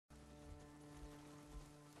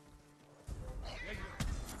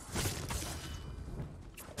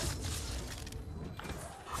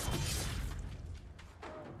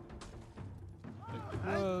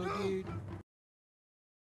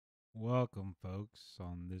folks.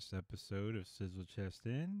 On this episode of Sizzle Chest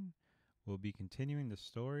In, we'll be continuing the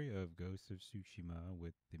story of Ghost of Tsushima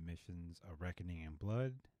with the missions A Reckoning in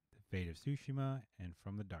Blood, The Fate of Tsushima, and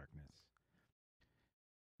From the Darkness.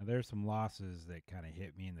 Now, there are some losses that kind of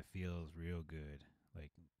hit me in the feels real good,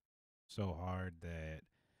 like so hard that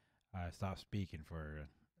I stopped speaking for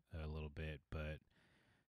a little bit, but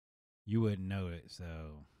you wouldn't know it, so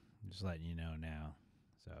I'm just letting you know now.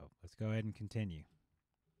 So let's go ahead and continue.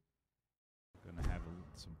 Gonna have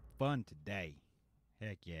some fun today.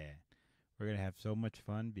 Heck yeah. We're gonna have so much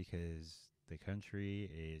fun because the country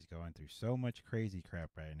is going through so much crazy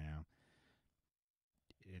crap right now.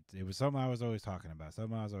 It was something I was always talking about,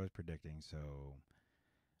 something I was always predicting. So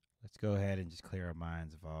let's go ahead and just clear our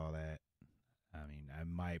minds of all that. I mean, I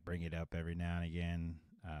might bring it up every now and again,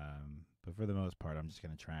 but for the most part, I'm just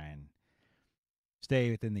gonna try and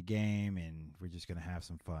stay within the game, and we're just gonna have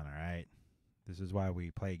some fun. All right. This is why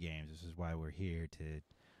we play games. This is why we're here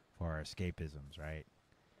for our escapisms, right?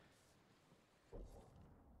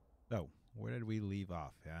 So, where did we leave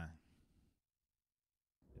off, huh?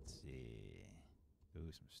 Let's see.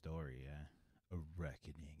 Ooh, some story, huh? A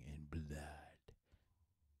reckoning in blood.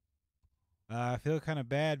 I feel kind of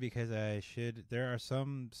bad because there are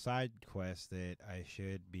some side quests that I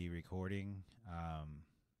should be recording,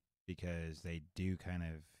 because they do kind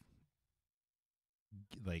of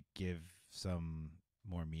give some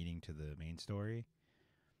more meaning to the main story.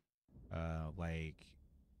 Like,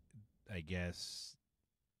 I guess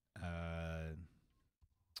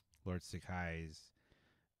Lord Sakai's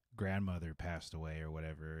grandmother passed away or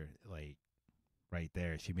whatever, like right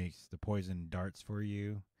there. She makes the poison darts for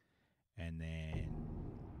you, and then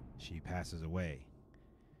she passes away.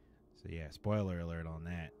 So yeah, spoiler alert on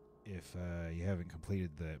that if you haven't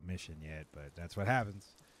completed the mission yet, but that's what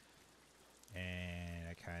happens. And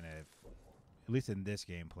I kind of, at least in this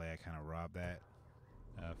gameplay, I kind of robbed that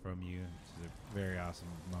from you. It's a very awesome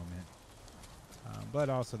moment. But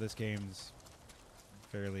also, this game's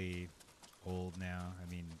fairly old now. I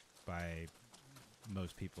mean, by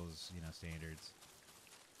most people's standards.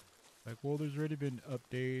 Like, well, there's already been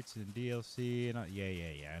updates and DLC, and yeah,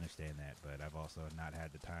 I understand that, but I've also not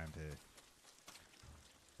had the time to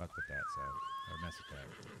fuck with that, or mess with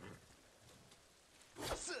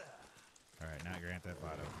that. All right, not Grand Theft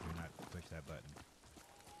Auto. Do not push that button.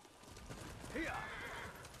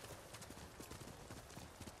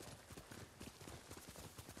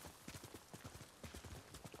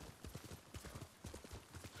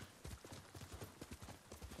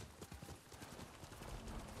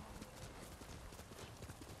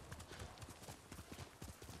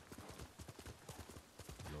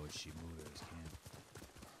 Lord Shimura's camp.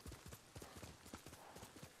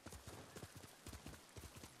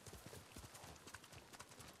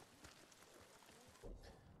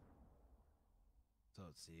 So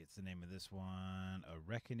let's see. It's the name of this one, A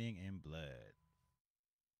Reckoning in Blood.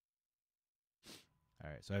 All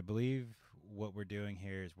right, so I believe what we're doing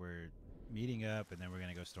here is we're meeting up, and then we're going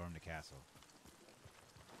to go storm the castle.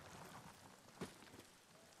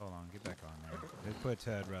 Hold on, get back on there. Let's put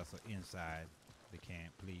Ted Russell inside the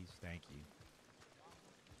camp, please. Thank you.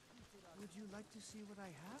 Would you like to see what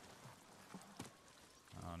I have?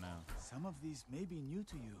 Oh, no. Some of these may be new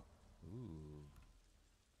to you. Ooh.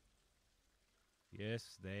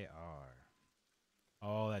 Yes, they are.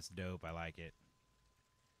 Oh, that's dope. I like it.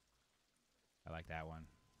 I like that one.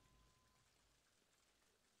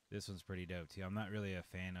 This one's pretty dope, too. I'm not really a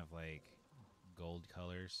fan of, like, gold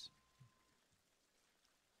colors.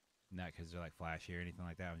 Not because they're, like, flashy or anything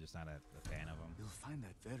like that. I'm just not a fan of them. You'll find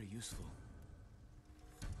that very useful.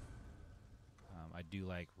 I do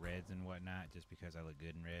like reds and whatnot just because I look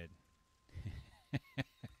good in red.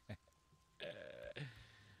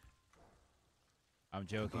 I'm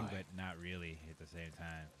joking, but not really at the same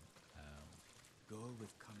time. Go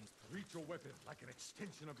with cunning. Reach your weapon like an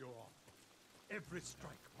extension of your arm. Every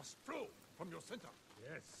strike must flow from your center.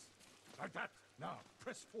 Yes, like that. Now,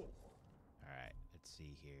 press forward. All right, let's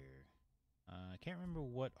see here. I can't remember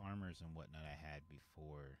what armors and whatnot I had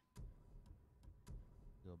before.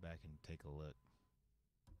 Go back and take a look.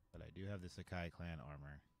 But I do have the Sakai clan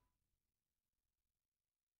armor.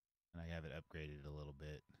 And I have it upgraded a little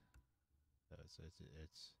bit. So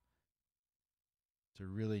it's a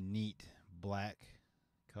really neat black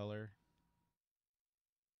color.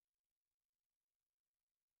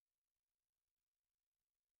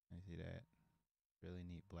 I see that. Really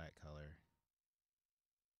neat black color.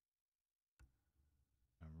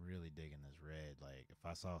 I'm really digging this red. Like, if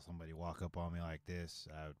I saw somebody walk up on me like this,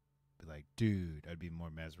 I would be like, dude, I'd be more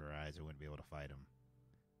mesmerized. I wouldn't be able to fight him.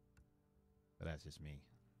 But that's just me.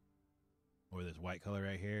 Or this white color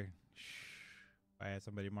right here. If I had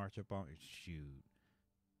somebody march up on me, shoot,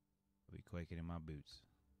 I'd be quaking in my boots.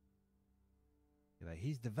 Be like,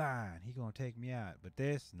 he's divine. He gonna take me out. But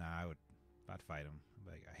this, nah, I'd fight him. I'd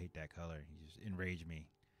be like, I hate that color. He just enraged me.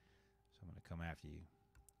 So I'm gonna come after you.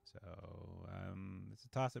 So it's a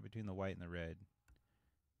toss up between the white and the red.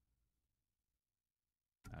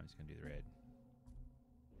 I'm just gonna do the red.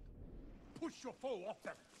 Push your foe off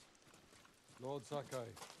them. Lord Sakai,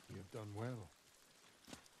 you have done well.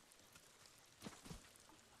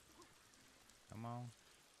 Come on.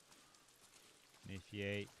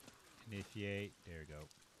 Initiate. Initiate. There we go.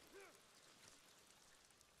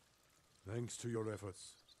 Thanks to your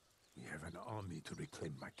efforts, we have an army to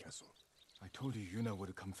reclaim my castle. I told you Yuna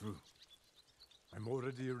would come through. I'm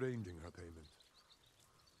already arranging her payment.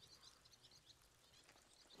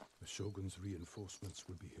 The Shogun's reinforcements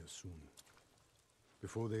will be here soon.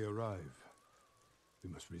 Before they arrive, we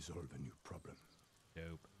must resolve a new problem.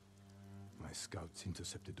 Dope. My scouts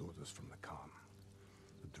intercepted orders from the Khan,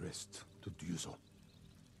 addressed to Ryuzo.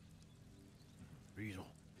 Ryuzo.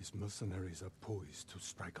 His mercenaries are poised to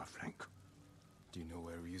strike our flank. Do you know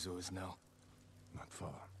where Ryuzo is now? Not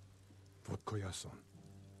far. Fort Koyasan.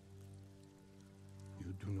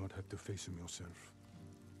 You do not have to face him yourself.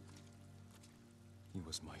 He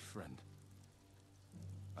was my friend.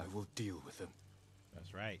 I will deal with him.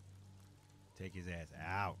 That's right. Take his ass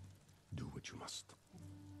out. Do what you must.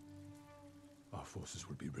 Our forces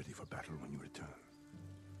will be ready for battle when you return.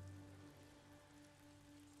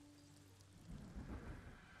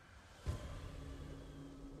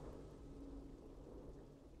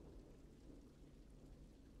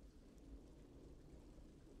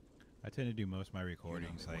 I tend to do most of my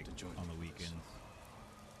recordings may like want to join on me, the of course. weekends.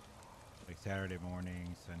 Like Saturday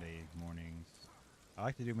mornings, Sunday mornings. I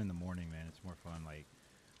like to do them in the morning, man. It's more fun. Like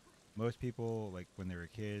most people, like when they were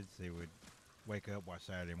kids, they would wake up, watch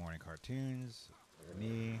Saturday morning cartoons.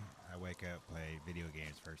 Me, I wake up, play video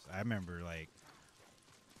games first. I remember like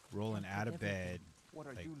rolling out of bed, What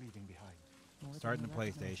are like, you leaving behind? More starting the than you'll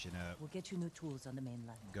ever know. PlayStation up, We'll get you new tools on the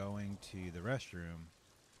mainland. going to the restroom.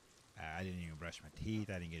 I didn't even brush my teeth.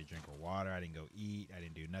 I didn't get a drink of water. I didn't go eat. I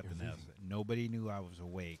didn't do nothing You're else. leaving. Nobody knew I was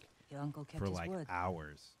awake Your uncle kept for his like word.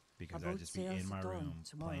 hours because Our I'd boat just be sails in my at dawn room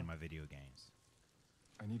tomorrow. playing my video games.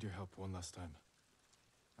 I need your help one last time.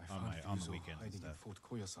 I On found my- on the Ryuzo weekends and hiding in stuff. Fort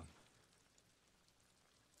Koyasan.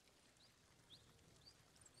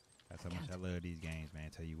 That's how I much I can't. love these games, man.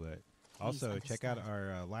 Tell you what. Also, check out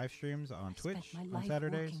understand. our live streams on I spent Twitch my on life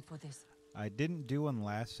Saturdays. working for this. I didn't do one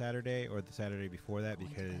last Saturday or the Saturday before that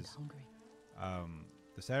Going to bed because hungry.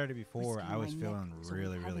 the Saturday before Risking I was my neck feeling so we'd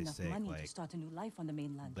really, have really enough sick, money to like start a new life on the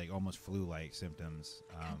mainland. almost flu-like symptoms.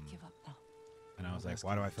 I can't give up now. And I was I'm like,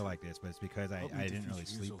 why do I asking feel you like this? But it's because Help me I to didn't teach really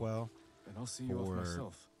sleep Ryuzo. well. And I'll see you off For-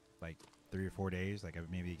 myself. Like 3 or 4 days. Like I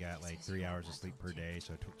maybe got like Says 3 you're hours of not sleep per okay. day.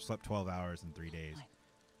 So I slept 12 hours in 3 days. Fine.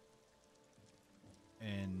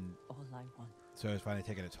 And All I want. so it was finally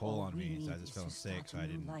taking a toll all on we me. So I need just is felt to sick. start So a I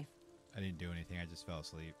new didn't life. do anything. I just fell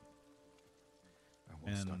asleep. I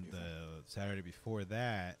won't stop And you the then. Saturday before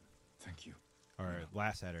that, Thank you or Yeah.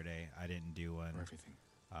 last Saturday, I didn't do one for everything.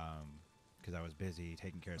 because I was busy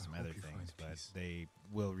taking care of I some hope other you things. find But peace. they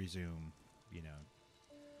will resume, you know,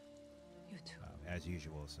 You too. as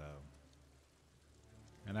usual. So,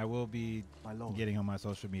 and I will be My lord. getting on my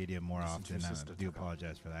social media more Listen to often. your I sister, do Taka.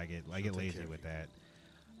 apologize for that. I get She'll take lazy care of with you. that.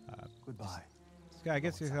 Goodbye. I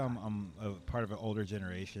guess Lord because Sakai. I'm a part of an older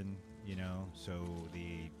generation, you know. So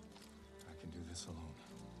I can do this alone.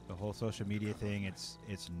 the whole social media thing, it's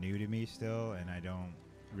new to me still, and I don't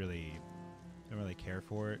really care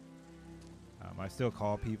for it. I still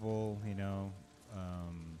call people, you know.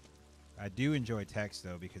 I do enjoy text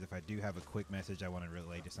though, because if I do have a quick message I want to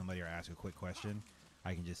relate to somebody or ask a quick question,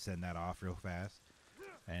 I can just send that off real fast,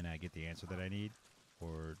 and I get the answer that I need,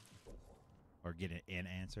 or get an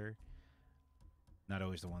answer. Not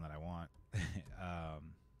always the one that I want, but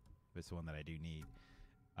it's the one that I do need.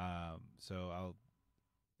 So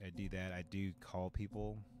I do that. I do call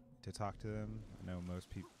people to talk to them. I know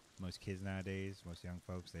most kids nowadays, most young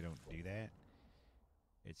folks, they don't do that.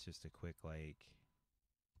 It's just a quick, like,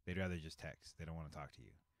 they'd rather just text. They don't want to talk to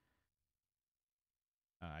you.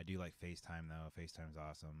 I do like FaceTime though. FaceTime's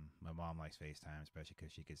awesome. My mom likes FaceTime, especially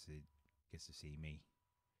because she gets to see me.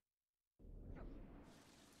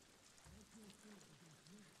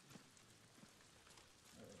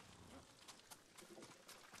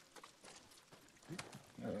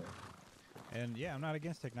 And yeah, I'm not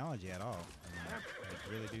against technology at all. I mean,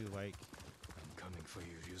 I really do like I'm coming for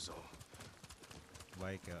you, Ryuzo.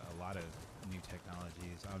 a lot of new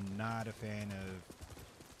technologies. I'm not a fan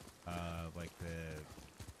of like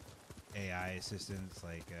AI assistants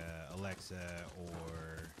like Alexa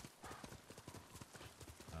or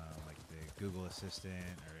like the Google Assistant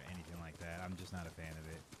or anything like that. I'm just not a fan of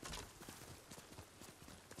it.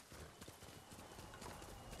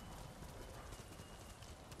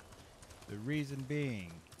 The reason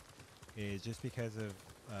being is just because of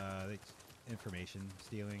the information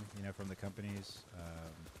stealing, from the companies.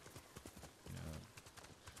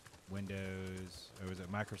 Windows, or was it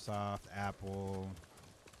Microsoft, Apple,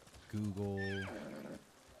 Google,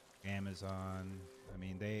 Amazon? I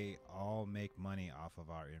mean, they all make money off of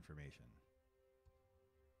our information.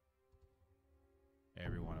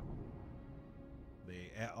 Every one of them.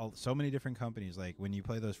 So many different companies. Like when you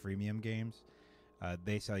play those freemium games,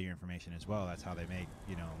 they sell your information as well. That's how they make,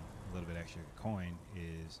 a little bit extra coin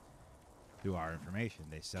is through our information.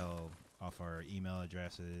 They sell off our email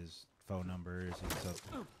addresses, phone numbers. And so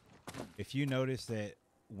if you notice that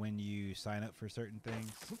when you sign up for certain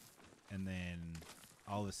things and then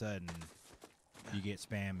all of a sudden you get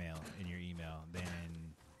spam mail in your email, then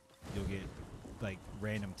you'll get like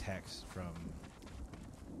random texts from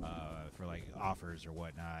for like offers or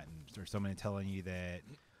whatnot, and or somebody telling you that,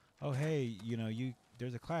 oh hey,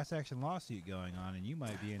 there's a class action lawsuit going on and you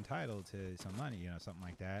might be entitled to some money, something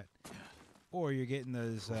like that. Or you're getting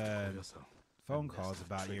those phone calls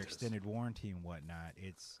about your extended warranty and whatnot.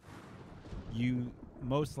 It's you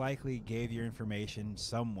most likely gave your information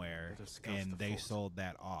somewhere and they sold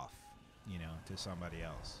that off, to somebody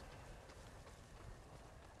else.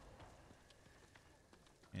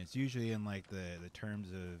 And it's usually in like the terms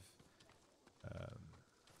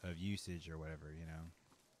of usage or whatever,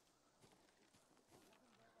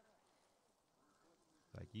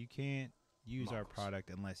 Like you can't use our product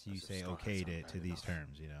unless you say okay to these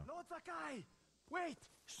terms, Lord Sakai! Wait!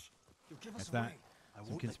 Shh! You give us That's not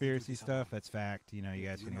some conspiracy stuff. That's fact. You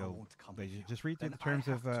guys can go. But just read through the terms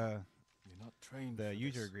of You're not trained the for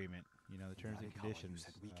user this. agreement. The terms and conditions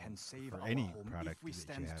We can save for our any home product if we that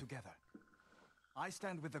stand you have. together. I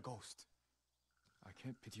stand with the ghost. I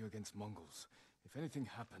can't pit you against Mongols. If anything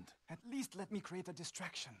happened, At least let me create a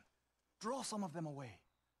distraction. Draw some of them away.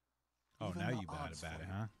 Oh, Even now the you bad odds about for it,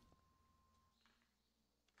 you. huh?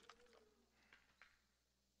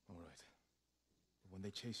 all right. But when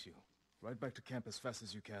they chase you, ride back to camp as fast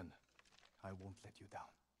as you can. I won't let you down.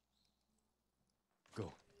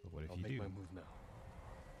 Go. But what if I'll you make do? my move now.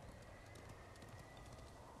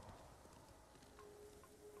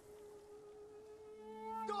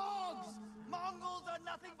 Dogs! Mongols are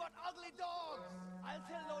nothing but ugly dogs! I'll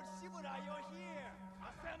tell Lord Shimura you're here! A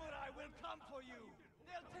samurai will come for you!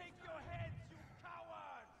 They'll take your heads, you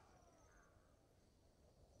cowards!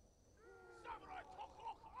 Samurai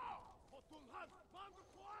Khotun Khan!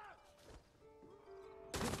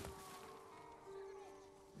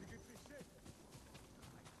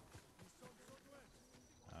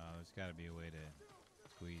 There's got to be a way to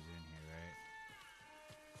squeeze in here,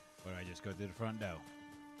 right? Or I just go through the front door.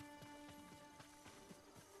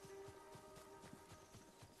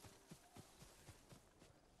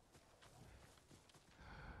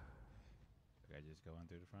 I just go in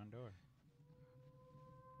through the front door.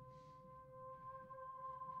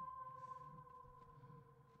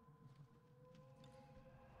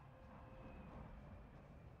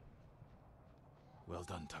 Well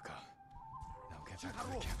done, Taka. Now get back to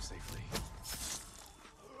the camp safely.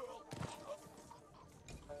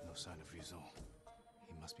 No sign of Rizzo.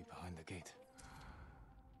 He must be behind the gate.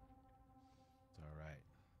 It's all right.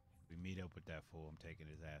 We meet up with that fool. I'm taking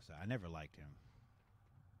his ass out. I never liked him.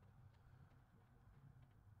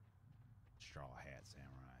 Straw hat samurai.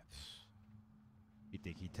 You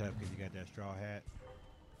think he tough because he got that straw hat?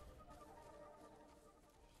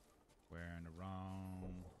 Wearing the wrong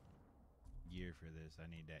gear for this. I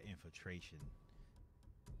need that infiltration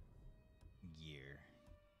gear.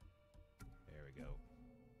 There we go.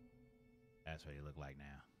 That's what he look like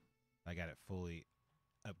now. I got it fully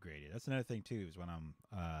upgraded. That's another thing too, is when I'm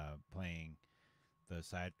playing the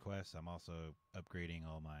side quests, I'm also upgrading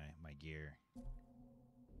all my gear.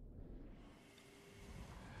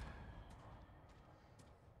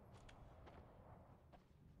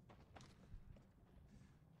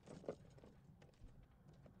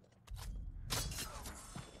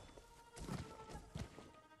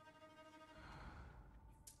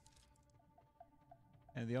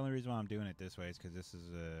 And the only reason why I'm doing it this way is because this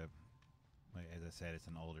is like, as I said, it's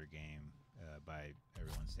an older game by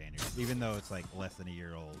everyone's standards. Even though it's like less than a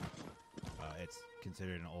year old, it's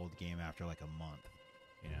considered an old game after like a month.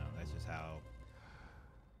 That's just how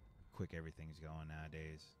quick everything's going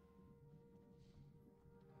nowadays.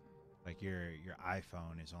 Like your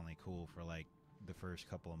iPhone is only cool for like the first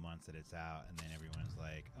couple of months that it's out, and then everyone's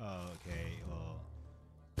like, oh, okay, well,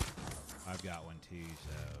 I've got one too,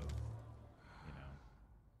 so, you know,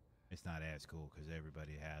 it's not as cool because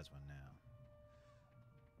everybody has one now.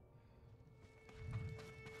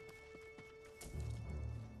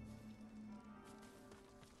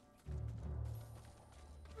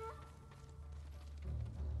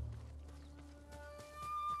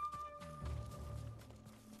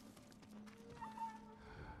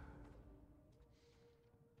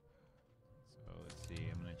 So let's see,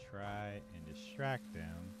 I'm going to try and distract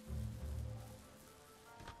them.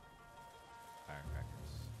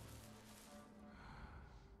 Firecrackers.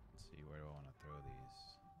 Let's see, where do I want to throw these?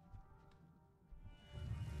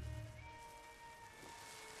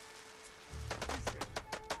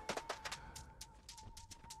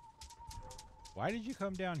 Why did you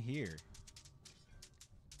come down here?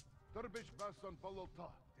 Dervish Basan Balota,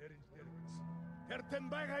 Derin Dervits. Terten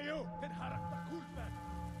Bagayo, Ten Harak Kulban.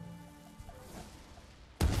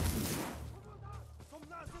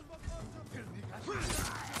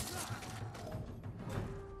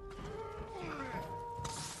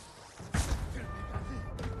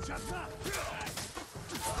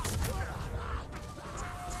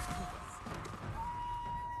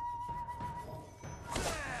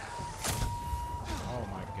 Oh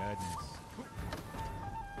my goodness.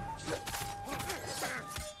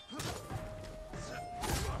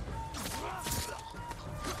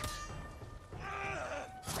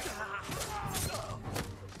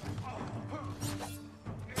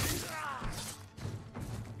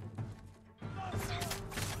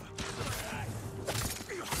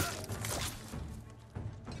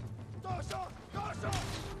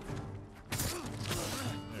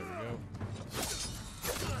 There we go.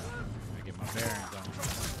 I get my bearings on.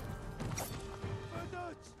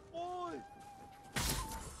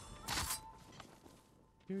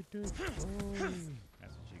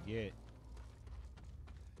 That's what you get.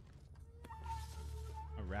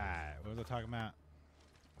 Alright, what was I talking about?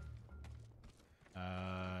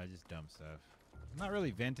 Just dumb stuff. I'm not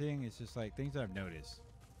really venting, it's just like things that I've noticed.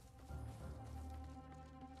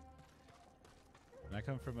 And I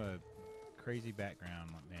come from a crazy background,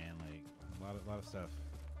 man, like a lot of stuff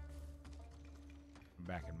from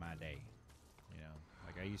back in my day. You know,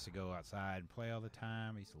 like I used to go outside and play all the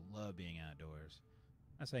time. I used to love being outdoors.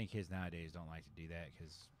 I'm not saying kids nowadays don't like to do that,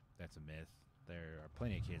 because that's a myth. There are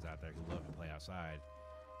plenty of kids out there who love to play outside.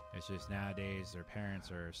 It's just nowadays their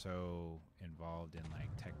parents are so involved in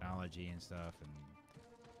like technology and stuff, and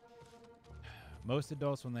most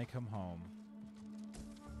adults, when they come home,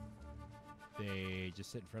 they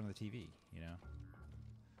just sit in front of the TV, you know?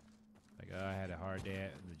 Like, oh, I had a hard day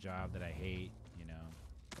at the job that I hate, you know?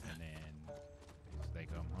 And then they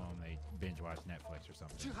come home, they binge watch Netflix or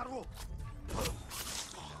something. You know?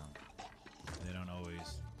 They don't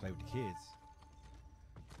always play with the kids.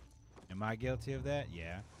 Am I guilty of that?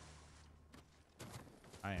 Yeah.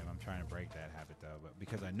 I am. I'm trying to break that habit, though. But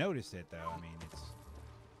because I noticed it, though, I mean,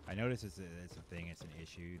 I notice it's a thing, it's an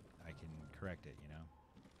issue. I can correct it, you know?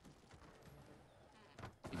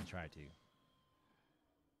 I try to.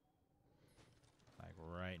 Like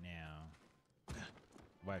right now,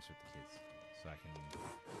 wife's with the kids, so I can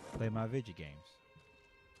play my video games.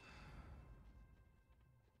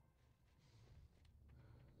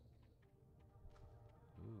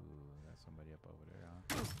 Ooh, that's somebody up over there,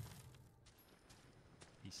 huh?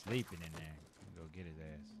 He's sleeping in there. Go get his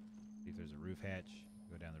ass. See if there's a roof hatch.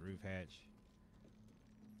 Go down the roof hatch.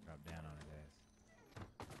 Drop down on his ass.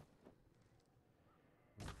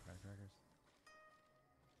 Ooh, firecrackers.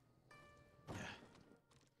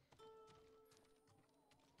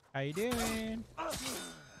 How you doing?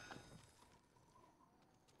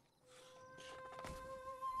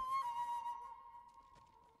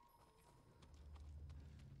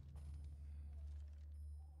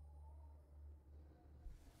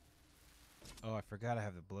 Oh, I forgot I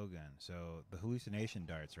have the blowgun. So the hallucination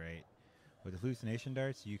darts, right? With the hallucination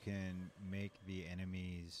darts, you can make the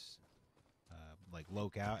enemies like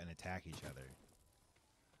loke out and attack each other.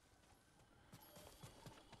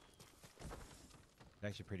 It's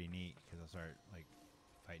actually pretty neat because they'll start like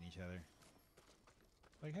fighting each other.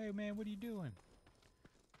 Like, hey man, what are you doing?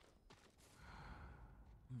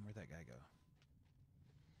 Where'd that guy go?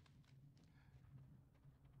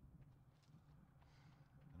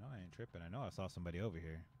 No, I ain't tripping. I know I saw somebody over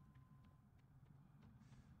here.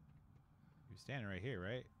 He was standing right here,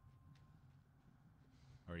 right?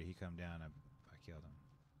 Or did he come down? I killed him.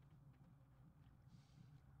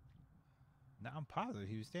 No, I'm positive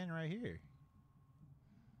he was standing right here.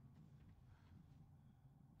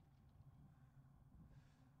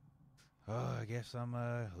 Oh, I guess I'm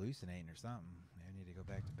hallucinating or something.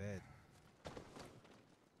 go back to bed.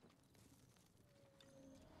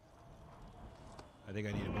 I think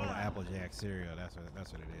I need a bowl of Applejack cereal. That's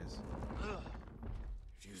what it is.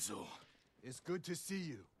 Fuso. It's good to see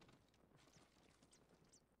you.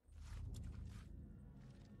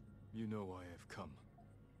 You know why I've come.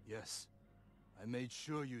 Yes. I made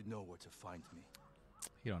sure you'd know where to find me.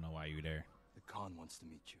 You don't know why you're there. The Khan wants to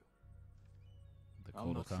meet you. The I'm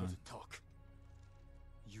Khotun not here Khan. to talk.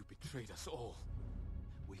 You betrayed us all.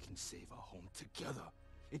 We can save our home together.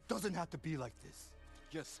 It doesn't have to be like this.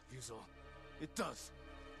 Yes, Fuso. It does.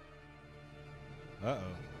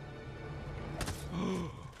 Uh-oh.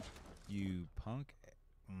 You punk.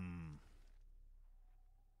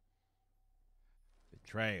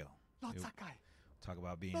 Betrayal. Lord Yo, Sakai. talk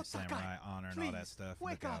about being Lord samurai, Sakai, honor, and all that please, stuff.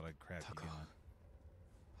 wake Look at all up. the crap you're doing.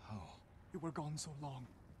 How? You were gone so long.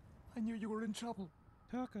 I knew you were in trouble.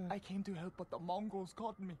 Taka. I came to help, but the Mongols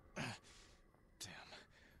caught me. Damn.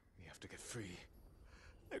 We have to get free.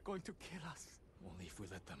 They're going to kill us. Only if we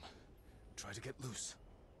let them. Try to get loose.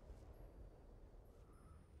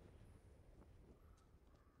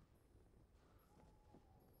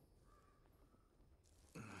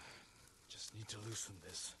 Just need to loosen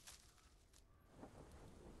this.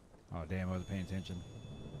 Oh, damn, I wasn't paying attention.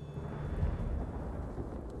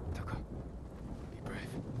 Taka, be brave.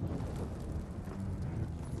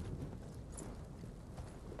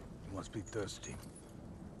 You must be thirsty.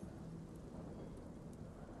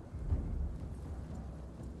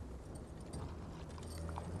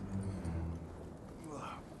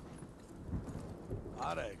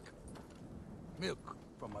 Arek. Milk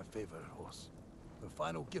from my favorite horse. The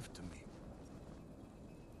final gift to me.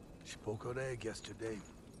 She broke her egg yesterday,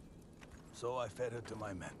 so I fed her to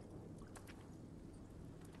my men.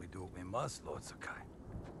 We do what we must, Lord Sakai.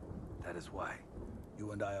 That is why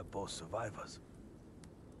you and I are both survivors.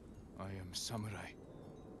 I am samurai.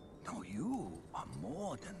 No, you are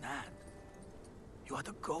more than that. You are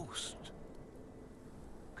the ghost.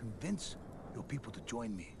 Convince your people to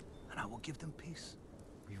join me, and I will give them peace.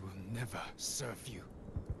 We will never serve you.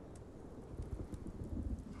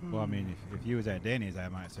 Well, I mean, if you was at Denny's, I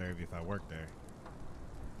might serve you if I worked there.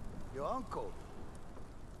 Your uncle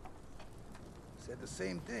said the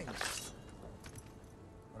same thing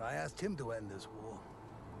when I asked him to end this war.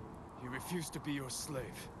 He refused to be your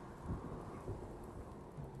slave.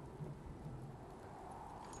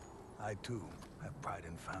 I too have pride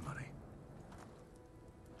in family.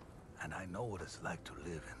 And I know what it's like to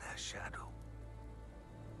live in their shadow.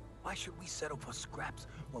 Why should we settle for scraps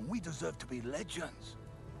when we deserve to be legends?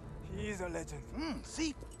 He is a legend.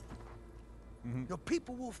 See? Your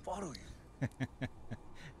people will follow you.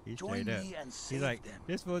 He's Join straight up. me and He's save like, them.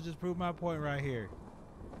 this will just prove my point right here.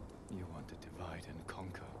 You want to divide and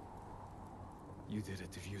conquer. You did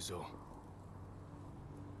it to Fuso.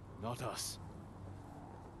 Not us.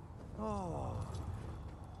 Oh.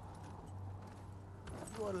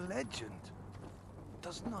 Your legend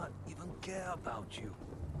does not even care about you.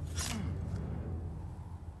 If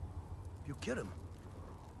you kill him,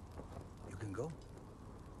 you can go.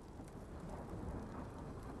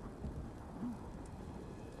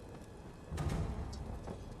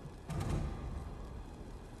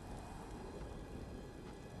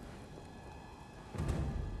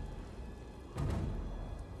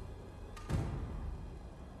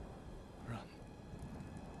 Run.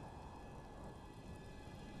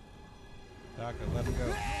 Doctor, let him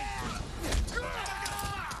go.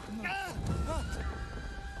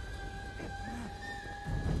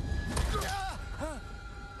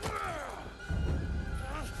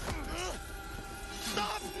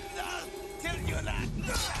 Stop! Tell you that!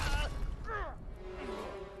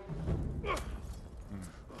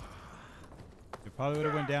 It probably would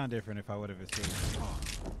have went down different if I would have escaped.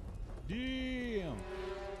 Damn.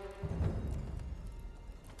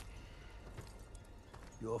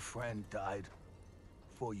 Your friend died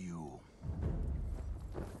for you.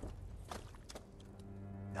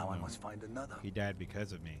 Now I must find another, He died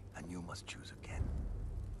because of me. and you must choose again.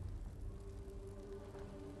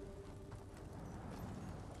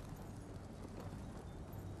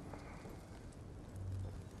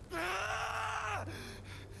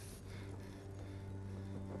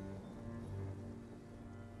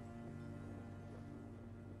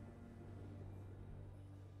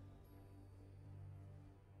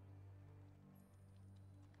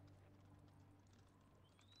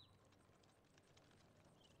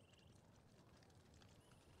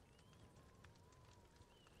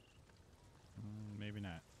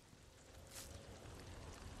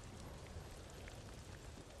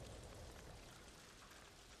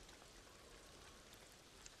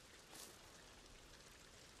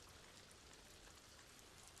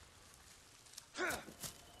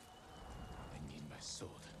 I need my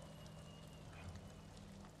sword.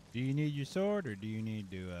 Do you need your sword, or do you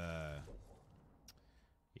need to,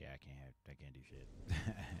 Yeah, I can't do shit.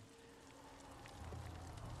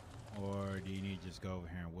 Or do you need to just go over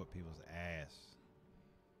here and whoop people's ass?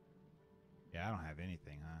 Yeah, I don't have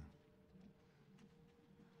anything, huh?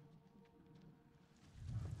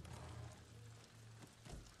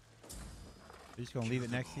 You're just gonna leave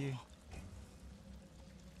it next to you?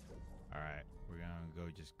 Alright, we're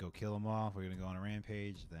gonna just go kill them off. We're gonna go on a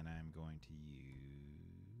rampage. Then I'm going to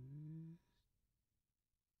use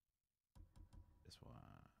this one.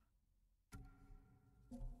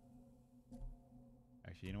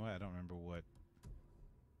 Actually, you know what? I don't remember what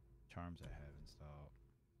charms I have installed.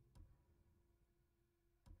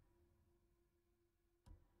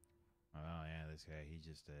 Oh yeah, this guy, he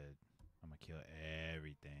just did. I'm gonna kill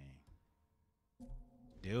everything.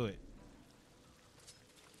 Do it.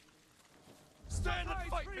 Stand and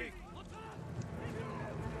fight me!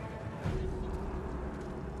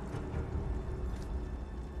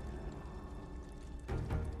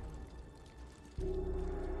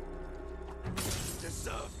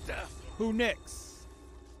 Deserve death! Who next?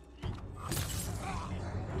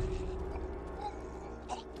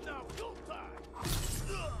 Now you'll die!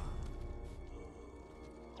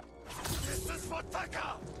 This is for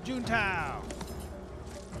Taka! Juntao!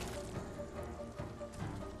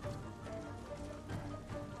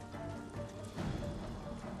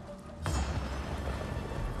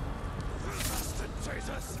 Bastard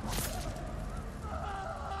traitors!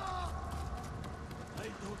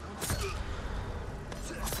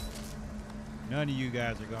 None of you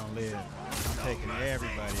guys are gonna live. I'm taking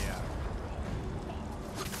everybody out.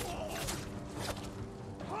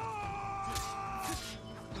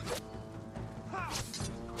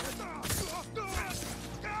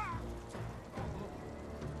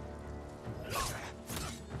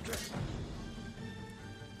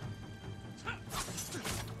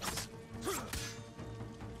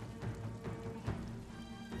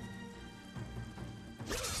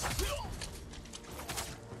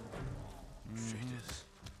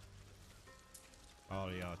 All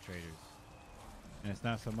of y'all traitors. And it's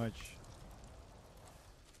not so much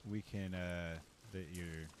we can that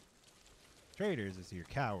you're traitors, it's you're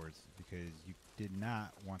cowards because you did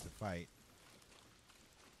not want to fight,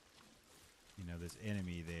 you know, this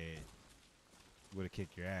enemy that would have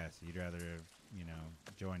kicked your ass. You'd rather have, you know,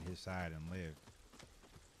 joined his side and lived.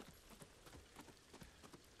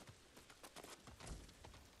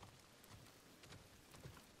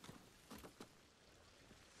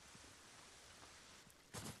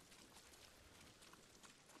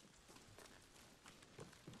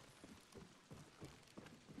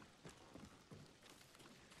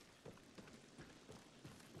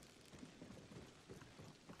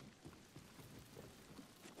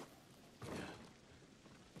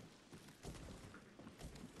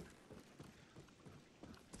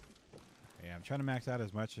 I'm trying to max out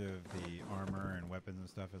as much of the armor and weapons and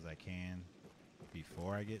stuff as I can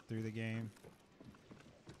before I get through the game.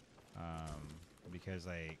 Because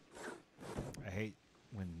like I hate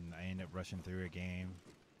when I end up rushing through a game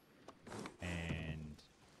and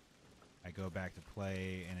I go back to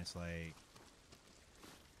play and it's like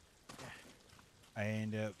I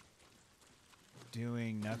end up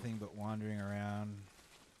doing nothing but wandering around,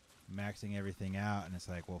 maxing everything out, and it's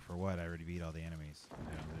like, well, for what? I already beat all the enemies. You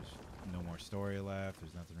know, there's no more story left.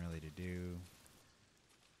 There's nothing really to do.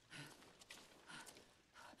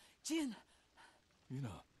 Jin, You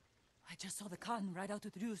know, I just saw the Khan ride out to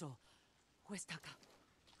Ryuzo. Where's Taka?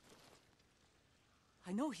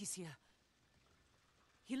 I know he's here.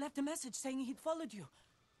 He left a message saying he'd followed you.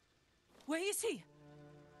 Where is he?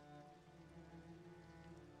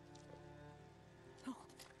 No.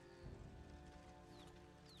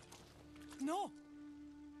 No!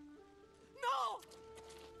 No!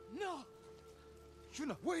 No!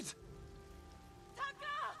 Yuna, wait!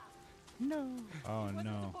 Taka! No. Oh, He wasn't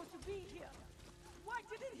no. supposed to be here. Why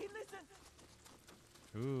didn't he listen?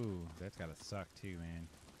 Ooh, that's gotta suck too, man.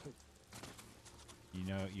 You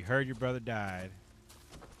know, you heard your brother died,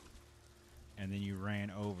 and then you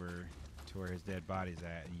ran over to where his dead body's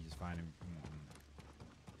at, and you just find him.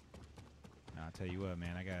 Now, I'll tell you what,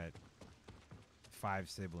 man, I got 5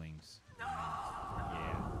 siblings. Yeah.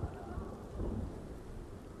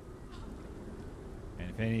 And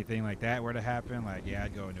if anything like that were to happen, like, yeah,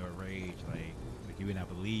 I'd go into a rage, like you wouldn't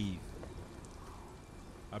have to leave.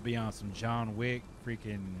 I'd be on some John Wick,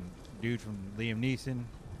 freaking dude from Liam Neeson,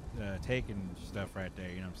 taking stuff right there,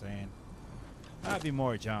 you know what I'm saying? I'd be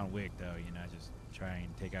more John Wick, though, you know, just try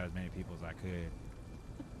and take out as many people as I could.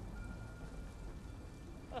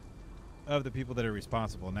 of the people that are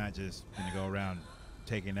responsible, not just gonna go around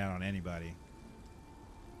taking out on anybody.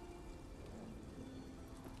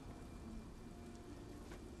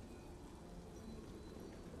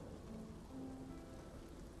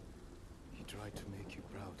 He tried to make you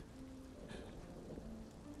proud.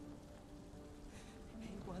 He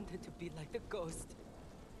wanted to be like the ghost.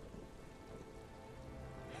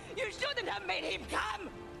 You shouldn't have made him come!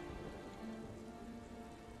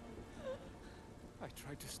 I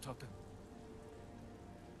tried to stop him.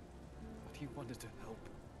 But he wanted to help.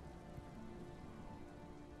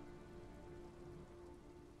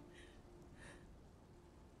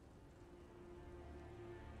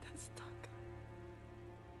 That's Taka.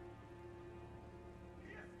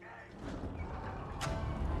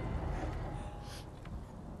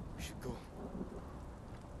 We should go.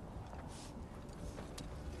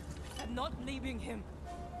 I'm not leaving him.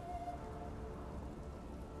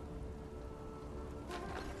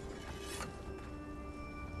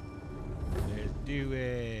 Let's do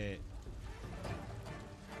it.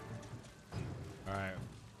 All right.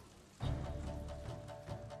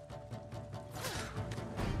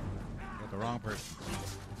 Got the wrong person.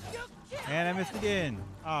 And I missed again.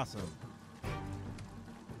 Awesome.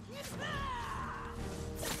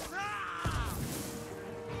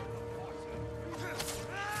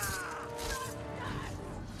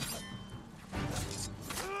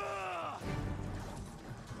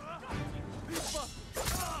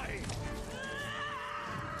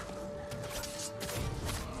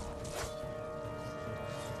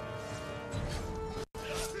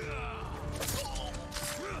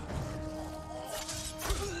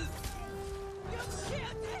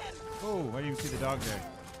 Oh, I didn't even see the dog there.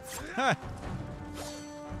 Ha!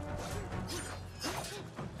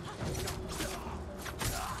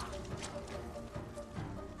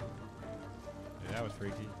 Yeah, that was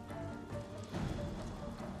freaky.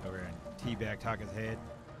 Over and teabag Taka's head.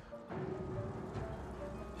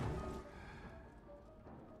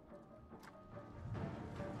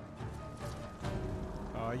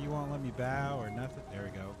 Oh, you won't let me bow or nothing? There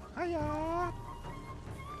we go. Hiya!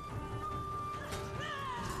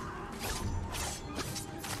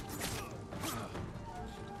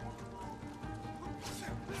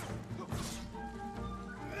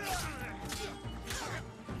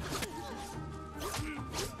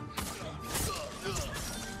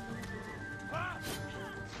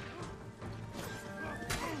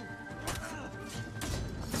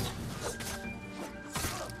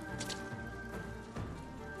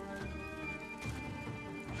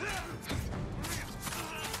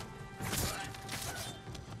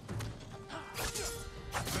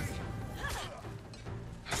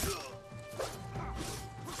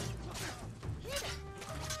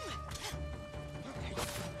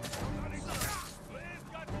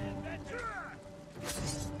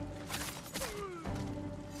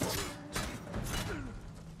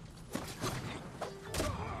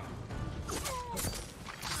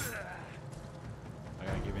 I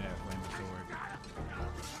gotta give me that flame sword.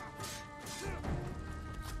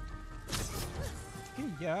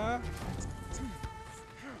 Yeah.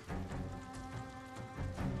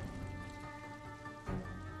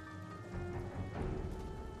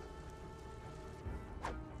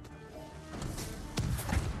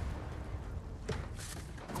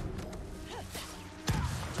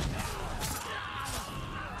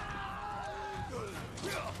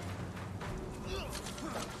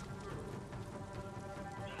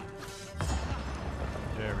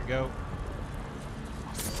 There we go.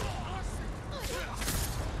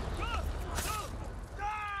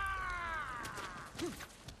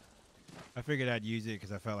 I figured I'd use it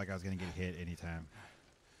because I felt like I was going to get hit anytime.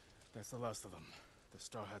 That's the last of them. The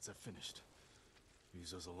Star Hats are finished.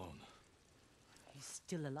 Leaves us alone. He's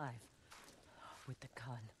still alive. With the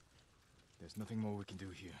Khan. There's nothing more we can do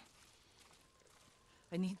here.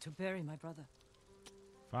 I need to bury my brother.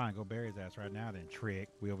 Fine, go bury his ass right now then, trick.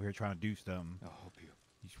 We over here trying to do something. I'll help you.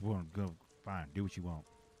 You just want to go. Fine, do what you want.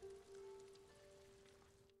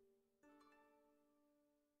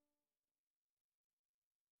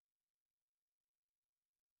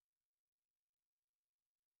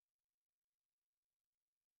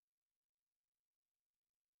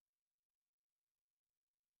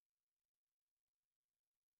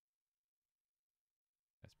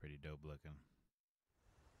 That's pretty dope looking.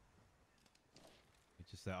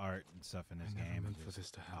 It's just the art and stuff in this I never game meant is for just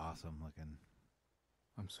this to happen. awesome looking.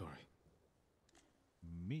 I'm sorry.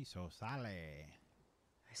 Miso sale.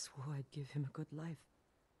 I swore I'd give him a good life.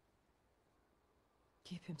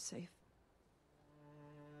 Keep him safe.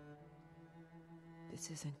 This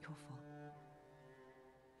isn't your fault.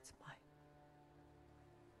 It's mine.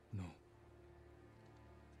 No.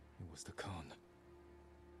 It was the Khan.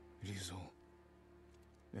 Rizzo.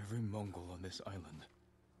 Every Mongol on this island.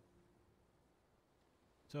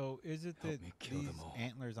 So is it Help that me kill these them all.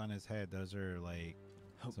 antlers on his head, those are like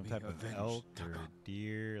Help some me type of avenge elk or Taka.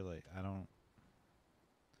 deer? Like I don't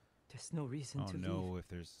There's no reason to know leave. if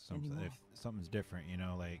there's something anymore. if something's different, you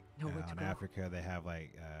know, like Nowhere to in go. Africa they have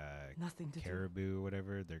like Nothing to do caribou or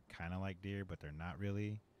whatever. They're kind of like deer, but they're not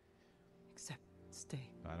really. except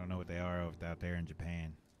stay I don't know what they are out there in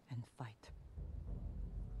Japan. and fight.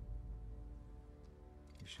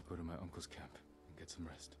 You should go to my uncle's camp and get some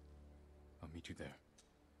rest. I'll meet you there.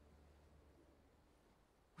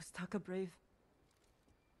 Was Taka brave?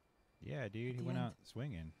 Yeah, dude, At he the went end. out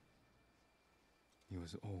swinging. He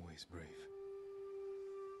was always brave.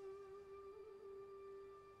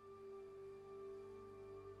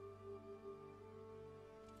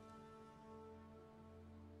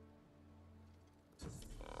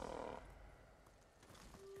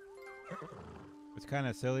 What's kind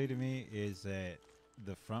of silly to me is that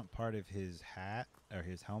the front part of his hat or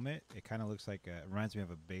his helmet, it kind of looks like reminds me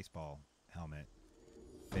of a baseball helmet.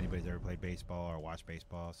 If anybody's ever played baseball or watched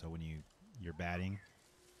baseball, so when you're batting,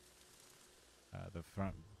 the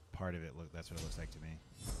front part of it that's what it looks like to me.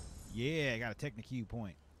 Yeah, I got a Technique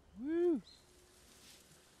point. Woo!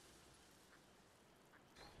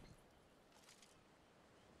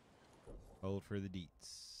 Hold for the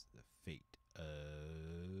deets. The fate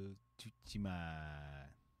of Tsushima.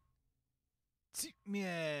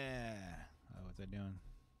 Yeah. Oh, what's that doing?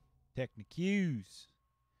 Techniques.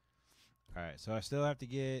 All right, so I still have to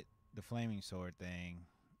get the flaming sword thing.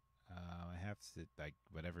 I have to like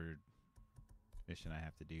whatever mission I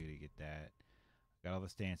have to do to get that. Got all the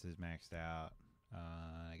stances maxed out.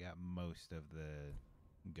 I got most of the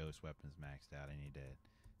ghost weapons maxed out. I need to.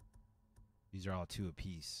 These are all 2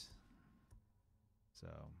 apiece. So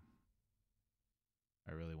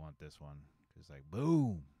I really want this one because like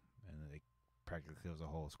boom, and it practically kills a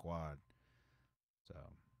whole squad. So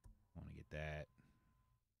I want to get that.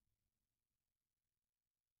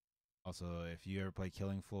 Also, if you ever play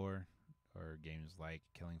Killing Floor or games like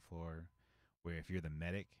Killing Floor, where if you're the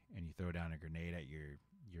medic and you throw down a grenade at your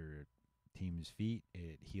team's feet,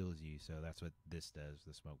 it heals you. So that's what this does.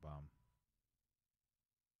 The smoke bomb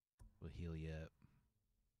will heal you up.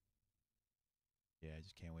 Yeah, I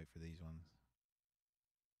just can't wait for these ones.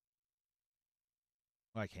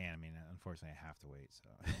 Well, I can. I mean, unfortunately, I have to wait. So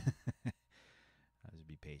I'll just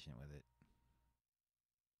be patient with it.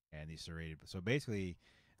 And these serrated. So basically,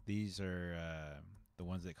 these are the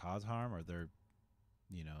ones that cause harm, or they're,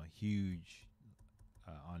 huge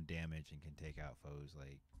on damage and can take out foes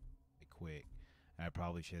like quick. And I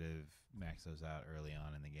probably should have maxed those out early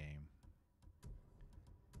on in the game.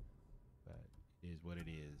 But it is what it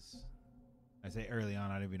is. I say early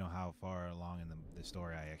on, I don't even know how far along in the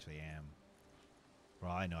story I actually am. For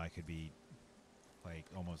all I know, I could be like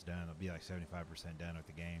almost done. I'll be like 75% done with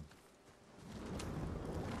the game.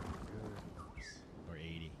 Or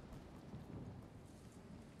 80.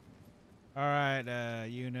 Alright,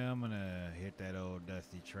 I'm gonna hit that old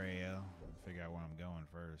dusty trail and figure out where I'm going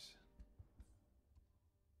first.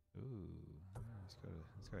 Ooh, let's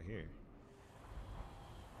go here.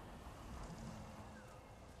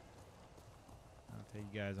 I'll take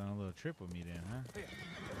you guys on a little trip with me then, huh?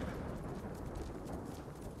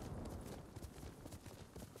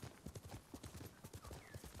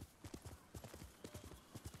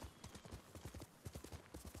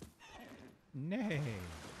 Nay.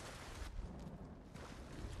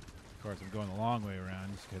 Of course, I'm going the long way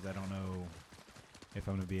around just because I don't know if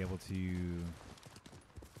I'm going to be able to,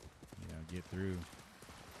 get through.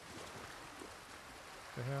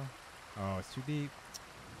 What the hell? Oh, it's too deep.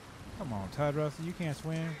 Come on, Todd Russell, you can't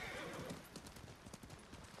swim.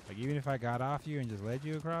 Like, even if I got off you and just led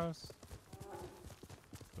you across?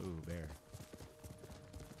 Ooh, bear.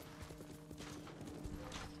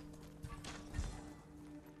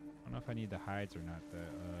 I don't know if I need the hides or not.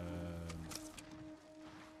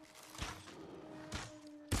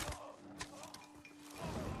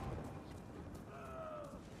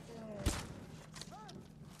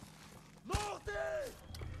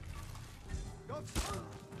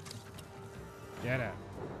 Get out.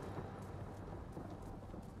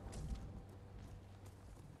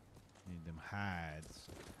 Need them hides.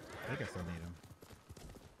 I think I still need them.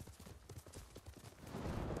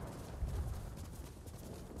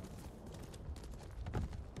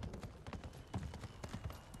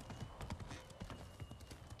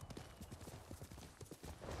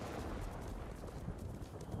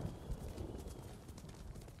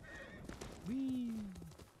 Whee!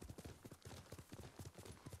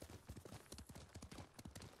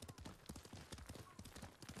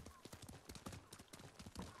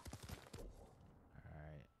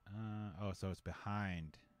 Oh, so it's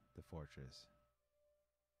behind the fortress.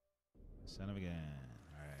 Son of a gun.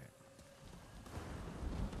 All right.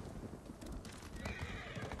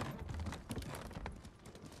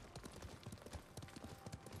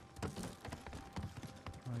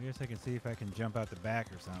 Well, I guess I can see if I can jump out the back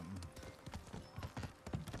or something.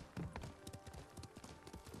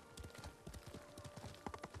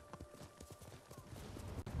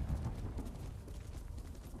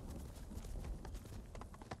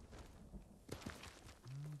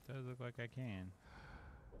 Does look like I can.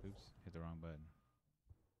 Oops, hit the wrong button.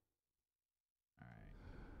 Alright.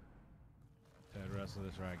 Ted Russell,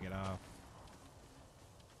 this is where I get off.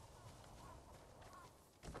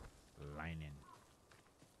 Lining.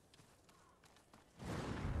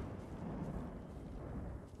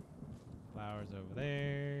 Flowers over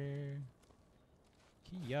there.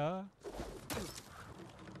 Kia.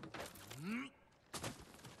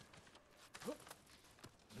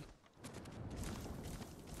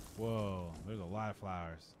 Whoa, there's a lot of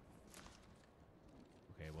flowers.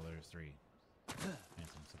 Okay, well, there's 3. And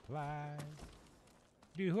some supplies.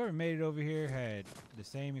 Dude, whoever made it over here had the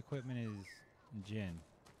same equipment as Jin.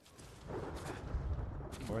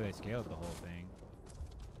 Or they scaled the whole thing.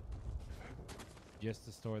 Just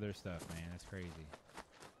to store their stuff, man. That's crazy.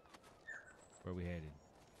 Where we headed?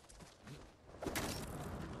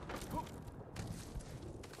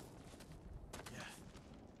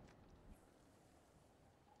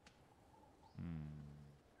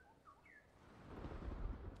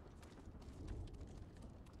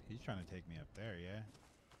 He's trying to take me up there, yeah?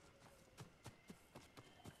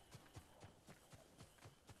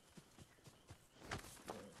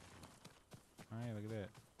 Alright, look at that.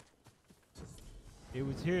 It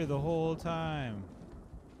was here the whole time.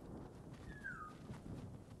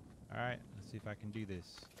 Alright, let's see if I can do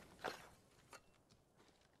this.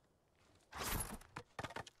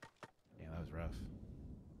 Yeah, that was rough.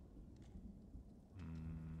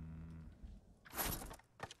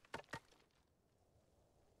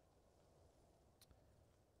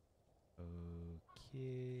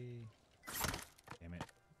 Okay. Damn it.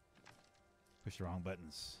 Push the wrong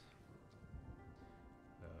buttons.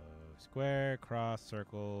 So, square, cross,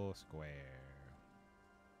 circle, square.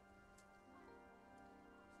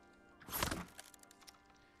 Of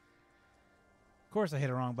course I hit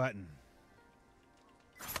a wrong button.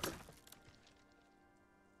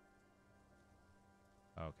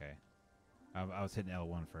 Okay. I was hitting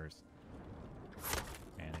L1 first.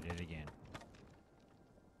 And I did it again.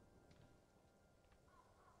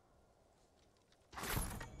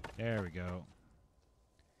 There we go.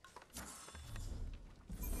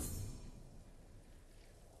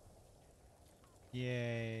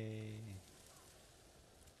 Yay.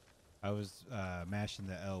 I was mashing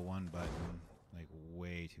the L1 button like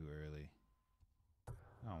way too early.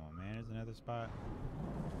 Oh man, there's another spot.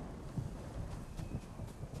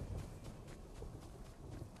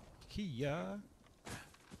 Kia.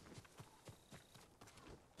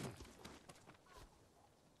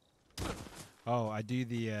 Oh, I do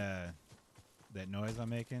the that noise I'm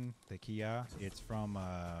making, the Kia. It's from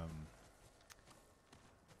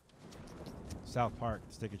South Park,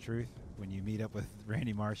 Stick of Truth, when you meet up with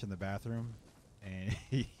Randy Marsh in the bathroom, and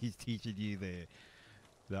he's teaching you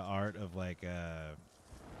the art of like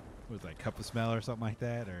was like cup of smell or something like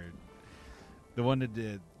that, or the one that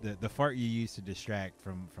did the fart you use to distract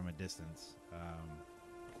from a distance.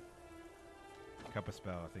 Cup of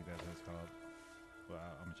spell, I think that's what it's called. Well,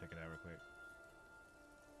 I'm gonna check it out real quick.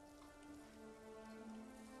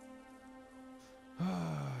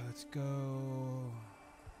 Let's go.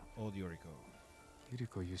 Old Yoriko.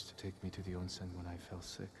 Yuriko used to take me to the onsen when I fell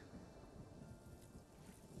sick.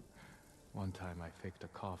 One time I faked a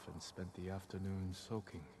cough and spent the afternoon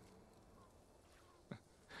soaking.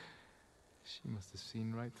 She must have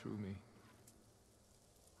seen right through me.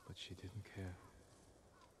 But she didn't care.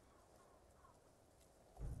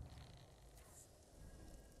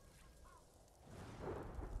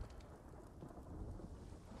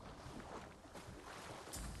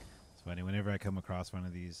 It's funny, whenever I come across one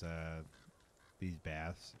of these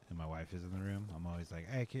baths and my wife is in the room, I'm always like,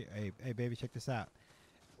 hey baby, check this out.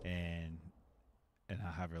 And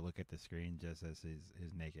I'll have her look at the screen just as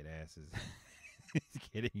his naked ass is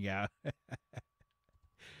getting out.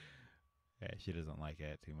 Yeah, she doesn't like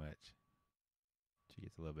that too much. She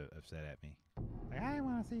gets a little bit upset at me. Like, I didn't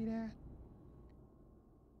want to see that.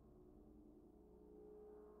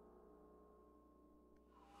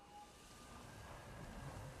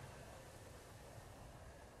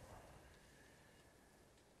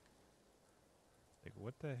 Like,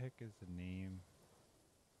 what the heck is the name?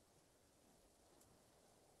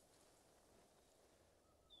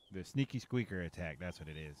 The sneaky squeaker attack. That's what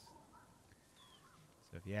it is.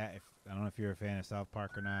 So if I don't know if you're a fan of South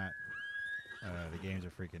Park or not. The games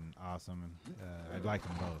are freaking awesome. I'd like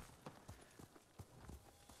them both.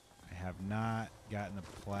 I have not gotten the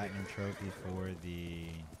platinum trophy for the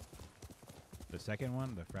second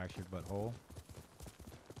one, the Fractured But Whole.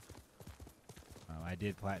 I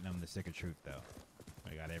did platinum the Stick of Truth though.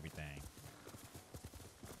 I got everything.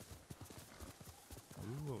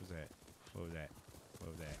 Ooh, what was that? What was that? What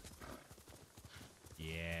was that?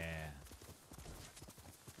 Yeah.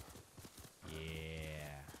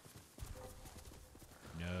 Yeah.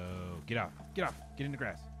 No. Get off. Get off. Get in the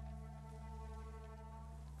grass.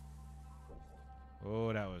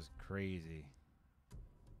 Oh, that was crazy.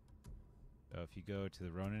 So if you go to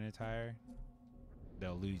the Ronin attire,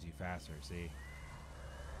 they'll lose you faster, see?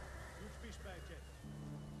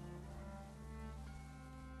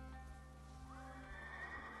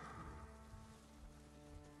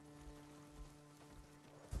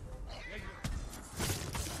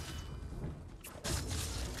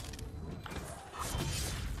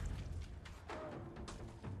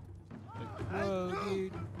 Whoa,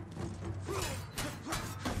 dude.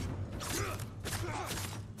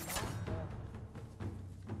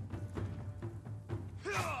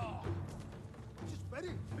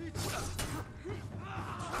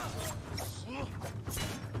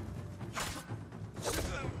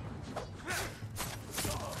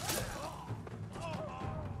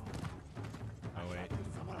 Oh, wait.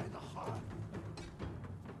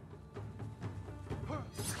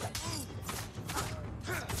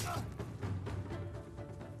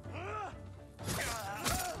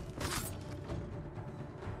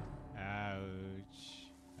 Ouch.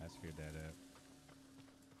 I screwed that up.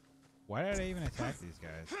 Why did I even attack these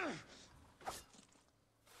guys?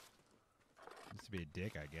 Just to be a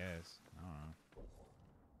dick, I guess. I don't know.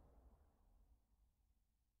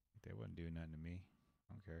 They wouldn't do nothing to me.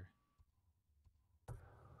 I don't care.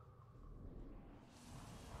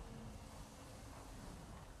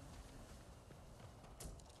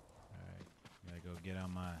 Alright. Gotta go get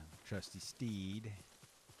on my trusty steed.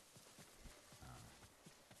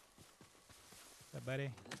 What's up, buddy?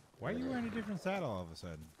 Why are you wearing a different saddle all of a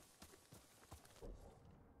sudden?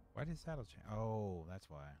 Why did saddle change? Oh, that's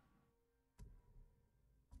why.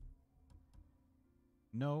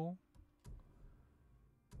 No.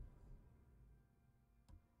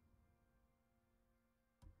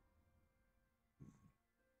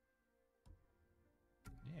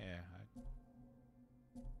 Yeah.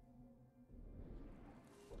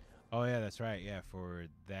 Oh, yeah, that's right. Yeah, for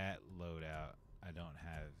that loadout, I don't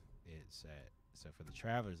have it set. So for the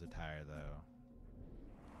traveler's attire, though.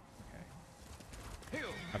 Okay.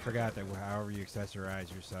 I forgot that however you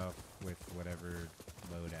accessorize yourself with whatever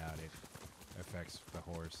loadout, it affects the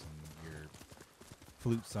horse and your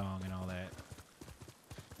flute song and all that.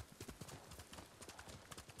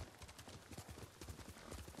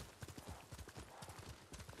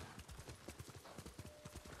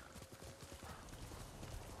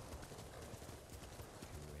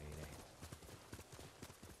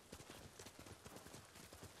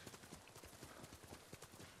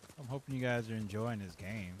 I'm hoping you guys are enjoying this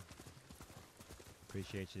game.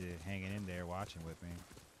 Appreciate you hanging in there watching with me.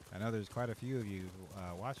 I know there's quite a few of you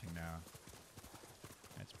watching now.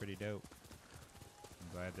 That's pretty dope. I'm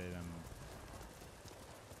glad that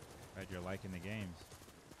glad you're liking the games.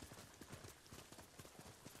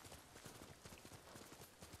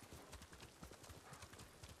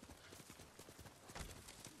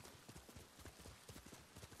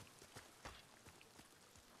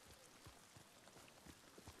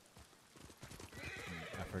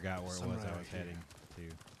 I forgot where it was I was heading to.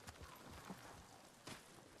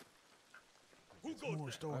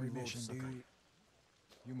 More story I'm Lord mission, Sakai. dude.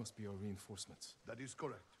 You must be our reinforcements. That is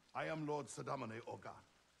correct. I am Lord Sadamane Oga,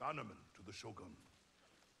 bannerman to the Shogun.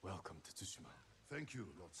 Welcome to Tsushima. Thank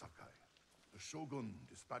you, Lord Sakai. The Shogun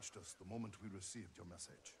dispatched us the moment we received your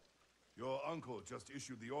message. Your uncle just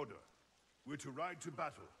issued the order. We're to ride to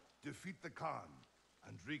battle, defeat the Khan,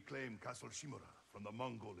 and reclaim Castle Shimura from the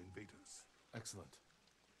Mongol invaders. Excellent.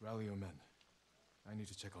 Rally your men. I need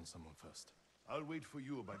to check on someone first. I'll wait for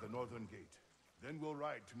you by the northern gate. Then we'll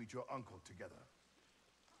ride to meet your uncle together.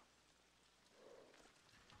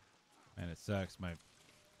 Man, it sucks. My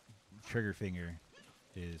trigger finger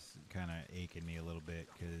is kind of aching me a little bit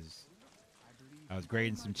because I was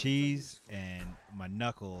grating some cheese and my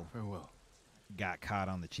knuckle Farewell. got caught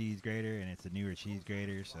on the cheese grater, and it's a newer cheese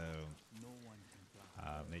grater, so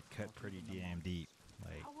it cut pretty damn deep,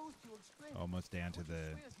 like almost down to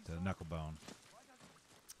the knuckle bone.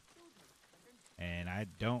 And I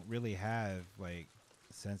don't really have like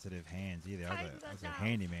sensitive hands either. I was a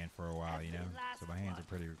handyman for a while, you know, so my hands are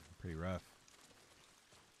pretty rough.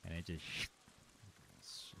 And it just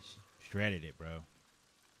shredded it, bro.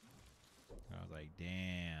 I was like,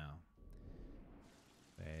 damn.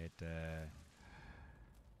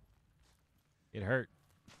 It hurt.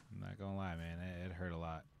 I'm not gonna lie, man. It hurt a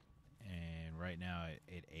lot. And right now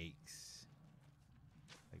it aches.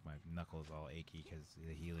 Like my knuckles all achy because of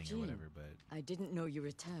the healing Jin, or whatever, but... I didn't know you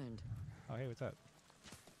returned. Oh, hey, what's up?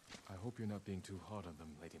 I hope you're not being too hard on them,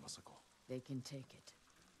 Lady Masako. They can take it.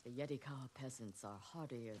 The Yetikawa peasants are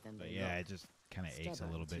hardier than But they yeah, look. it just kind of aches a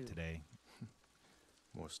Stubborn, little bit too. today.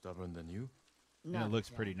 More stubborn than you? And Not it a looks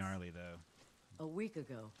pretty chance. gnarly, though. A week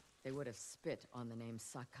ago, they would have spit on the names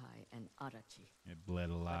Sakai and Arachi. It bled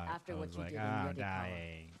a lot. after I what was you like, did in I'm Yetikawa,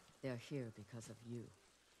 dying. They're here because of you.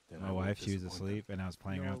 Then My I won't wife, she was disappoint asleep, and I was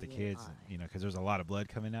playing around with the Nor will kids, I. you know, because there's a lot of blood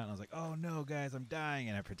coming out, and I was like, oh no, guys, I'm dying,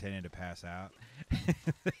 and I pretended to pass out.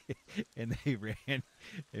 And they ran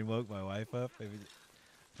and woke my wife up, and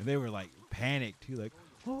they were like panicked too, like,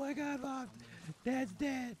 oh my God, Mom, Dad's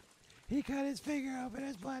dead. He cut his finger open,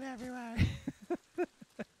 there's blood everywhere.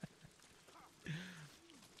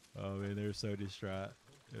 Oh man, they were so distraught.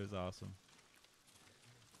 It was awesome.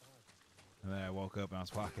 And then I woke up and I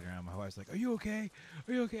was walking around. My wife's like, "Are you okay?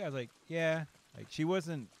 Are you okay?" I was like, "Yeah." Like she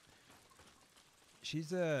wasn't.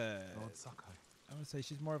 She's Lord Sakai. I would say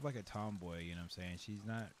she's more of like a tomboy. You know what I'm saying? She's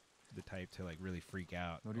not the type to like really freak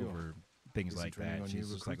out Norio, over things busy like training that. on She's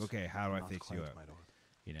new just like, recruits? "Okay, how do I Not fix quite, you up?" my lord.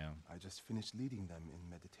 You know. I just finished leading them in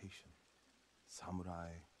meditation. Samurai,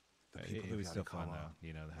 the people It of was still fun Yarikawa, though.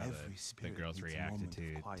 You know how every the spirit girls needs a reacted moment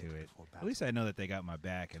to of quiet it. before At least battle I know that they got my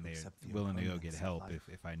back and to they're accept the willing to go get impermanence of help life.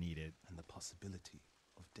 if I need it. and the possibility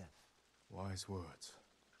of death. Wise words.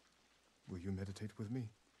 Will you meditate with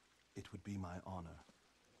me? It would be my honor.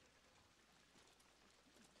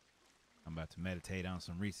 I'm about to meditate on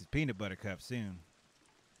some Reese's peanut butter cups soon.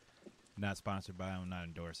 Not sponsored by them. I'm not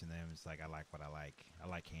endorsing them. It's like I like what I like. I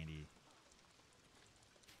like candy.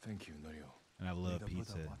 Thank you, Norio. And I May love the Buddha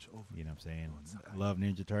pizza. watch over You know what I'm saying? Lord Sakai. I love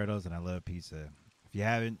Ninja Turtles and I love pizza. If you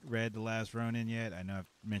haven't read The Last Ronin yet, I know I've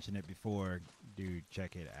mentioned it before. Dude,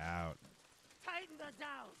 check it out. Tighten the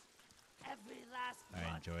down. Every last I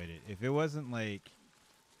one. enjoyed it. If it wasn't like,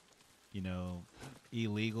 you know,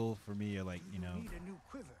 illegal for me or like, you know, need a new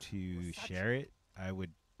quiver. to share it, I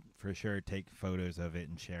would for sure take photos of it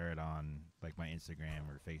and share it on like my Instagram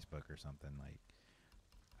or Facebook or something. Like,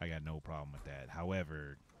 I got no problem with that.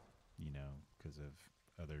 However, you know, because of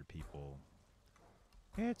other people,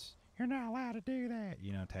 you're not allowed to do that,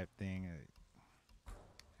 you know, type thing.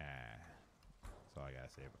 That's all I gotta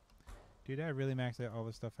say. Dude, did I really max all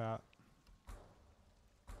this stuff out?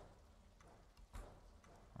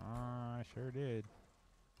 I sure did.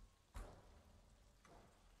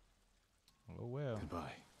 Oh well.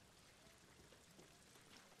 Goodbye.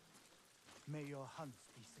 May your hunts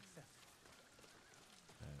be successful.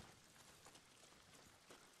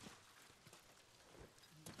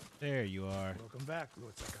 There you are. Welcome back,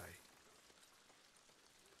 Lord Sakai.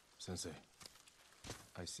 Sensei,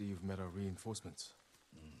 I see you've met our reinforcements.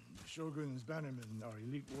 The Shogun's bannermen are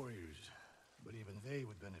elite warriors, but even they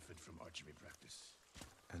would benefit from archery practice.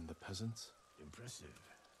 And the peasants? Impressive.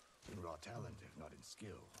 In raw talent, if not in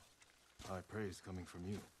skill. High praise coming from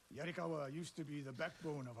you. Yarikawa used to be the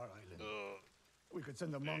backbone of our island. We could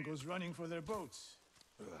send the Mongols running for their boats.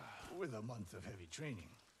 With a month of heavy training.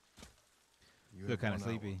 You Feel have kind of 1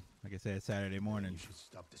 hour. sleepy. Like I said, it's Saturday morning, You should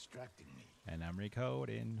stop distracting me. and I'm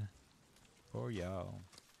recording for y'all.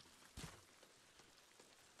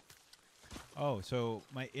 Oh, so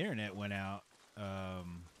my internet went out. Let's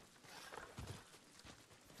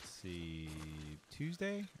see,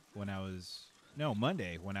 Tuesday when I was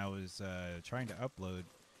Monday when I was trying to upload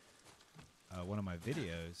one of my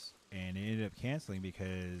videos, and it ended up canceling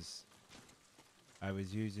because I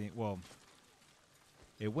was using. Well,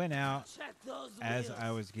 it went out Check those as wheels.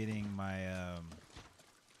 I was getting my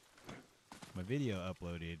my video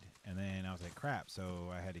uploaded, and then I was like, crap, so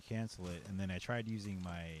I had to cancel it. And then I tried using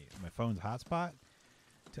my phone's hotspot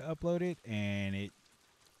to upload it, and it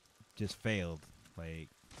just failed. Like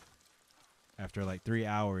after like 3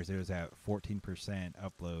 hours, it was at 14%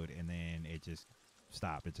 upload, and then it just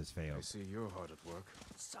stopped. It just I failed. see you're hard at work.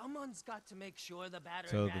 Someone's got to make sure the battery.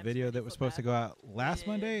 So the video that was supposed to go out last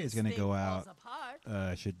Monday is going to go out.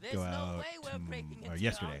 Should There's go no out way we're breaking or into your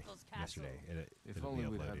yesterday. uncle's castle. Yesterday, If it'll only be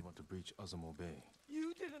we'd uploaded. had one to breach Azamo Bay.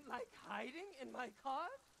 You didn't like hiding in my car?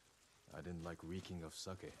 I didn't like reeking of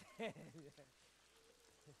sake.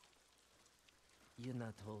 You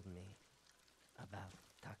not told me about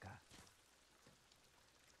Taka.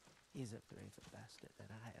 He's a braver bastard than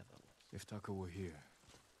I ever was. If Taka were here,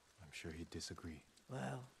 I'm sure he'd disagree.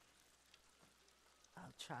 Well,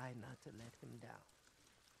 I'll try not to let him down.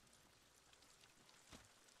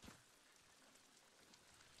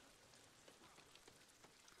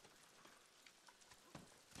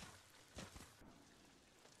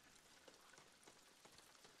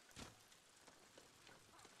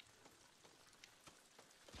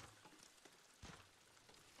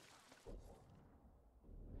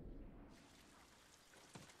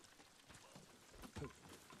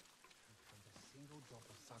 Drop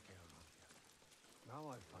of sake around here. Now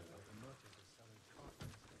I find out the merchant is selling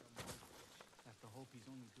cartons instead of Mongol fish. Have to hope he's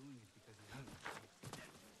only doing it because he has it.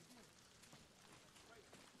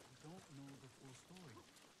 We don't know the full story.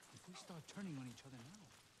 If we start turning on each other now,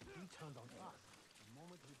 he turned on us the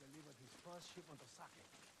moment he delivered his first shipment of sake.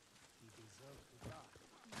 He deserves to die.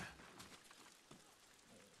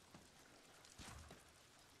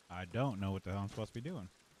 I don't know what the hell I'm supposed to be doing.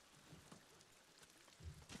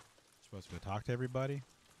 Supposed to go talk to everybody?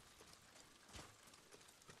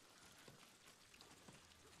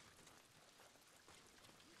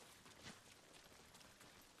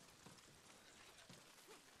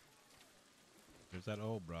 There's that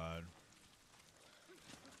old broad.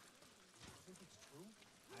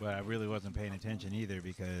 But I really wasn't paying attention either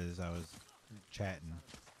because I was chatting.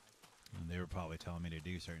 And they were probably telling me to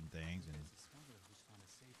do certain things. And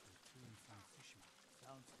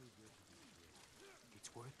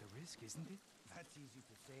It's worth the risk, isn't it? That's easy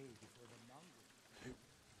to say before the Mongols.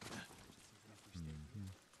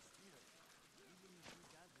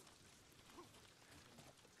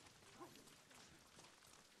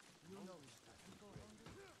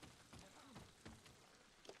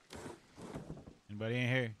 anybody in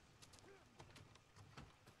here?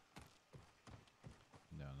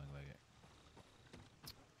 Don't look like it.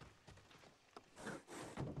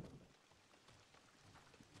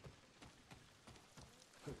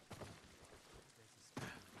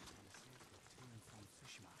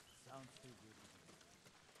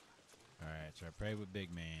 Alright, so I prayed with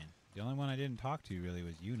Big Man. The only one I didn't talk to really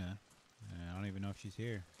was Yuna. I don't even know if she's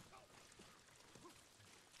here.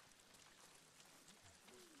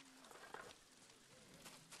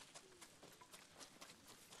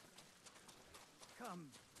 Come,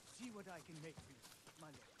 see what I can make for you, my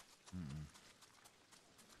lord.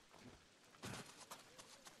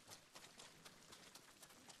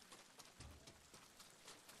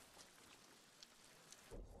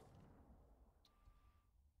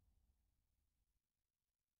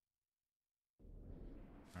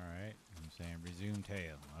 Alright, I'm saying resume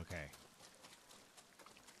tale. Okay.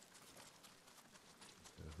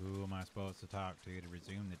 So who am I supposed to talk to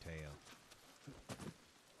resume the tale?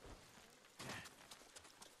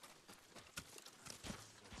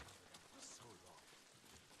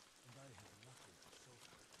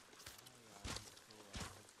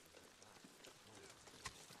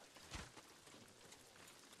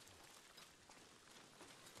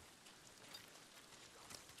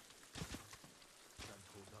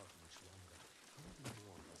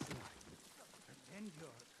 Pretend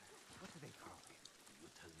you're... what do they call it? You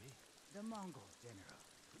tell me. The Mongol general,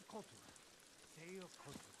 Khotun. Say you're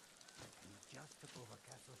Khotun, and you just took over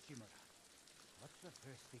Castle Shimura. What's the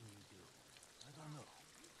first thing you do? I don't know.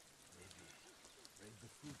 Maybe raid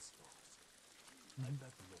the food stores. I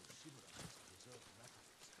bet the Lord Shimura has preserved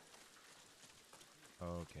records.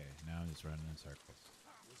 Okay, now I'm just running in circles.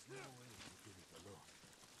 There's no way to do it alone.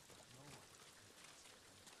 No one.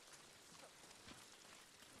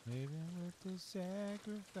 Living with the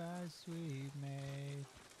sacrifice we've made,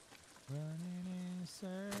 running in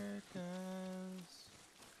circles.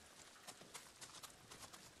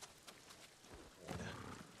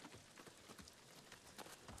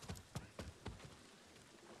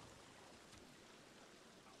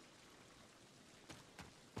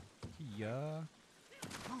 Yeah.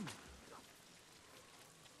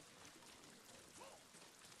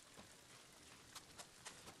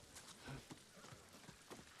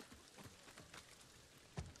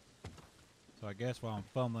 So I guess while I'm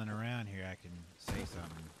fumbling around here, I can say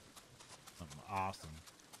something awesome.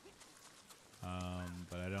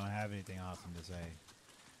 But I don't have anything awesome to say.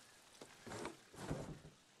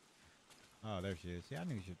 Oh, there she is. Yeah, I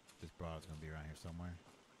knew this broad was gonna be around here somewhere.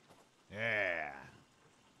 Yeah.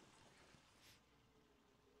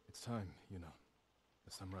 It's time, you know.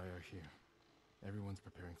 The samurai are here. Everyone's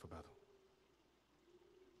preparing for battle.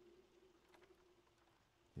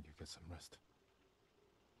 Did you get some rest?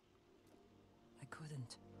 I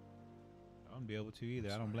couldn't. I wouldn't be able to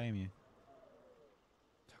either. I don't blame you.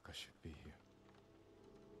 Taka should be here.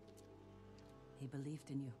 He believed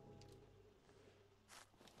in you.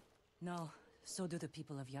 No, so do the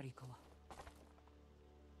people of Yarikawa.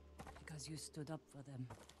 Because you stood up for them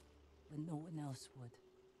when no one else would.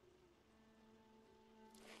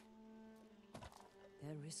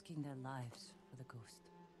 They're risking their lives for the ghost.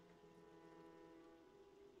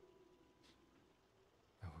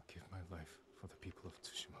 I will give my life for the people of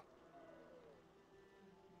Tsushima.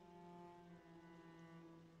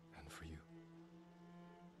 And for you.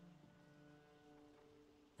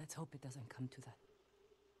 Let's hope it doesn't come to that.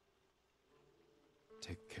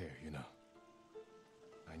 Take care, you know.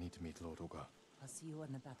 I need to meet Lord Oga. I'll see you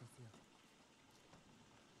on the battlefield.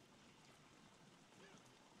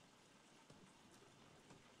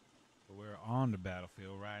 We're on the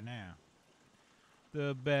battlefield right now.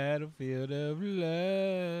 The battlefield of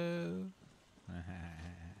love.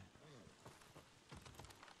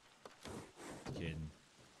 Kidding.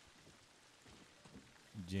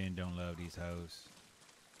 Jin don't love these hoes.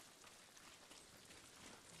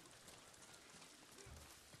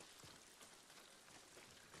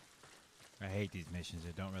 I hate these missions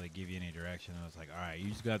that don't really give you any direction. I was like, all right, you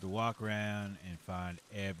just got to walk around and find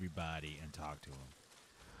everybody and talk to them.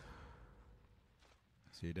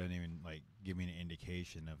 So it doesn't even like give me an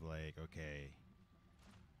indication of like, okay,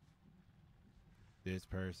 this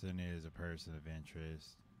person is a person of interest.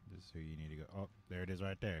 This is who you need to go. Oh, there it is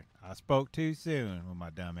right there. I spoke too soon with my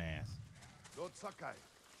dumb ass. Lord Sakai.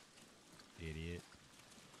 Idiot.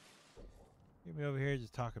 Get me over here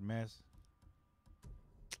just talking mess.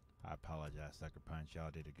 I apologize, Sucker Punch.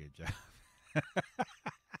 Y'all did a good job.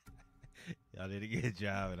 Y'all did a good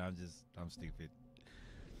job, and I'm stupid.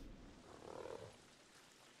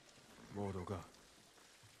 Lord Oga,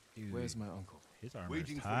 Dude, where's my uncle? his armor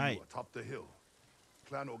Waiting is for tight. you atop the hill.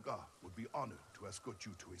 Clan Oga would be honored to escort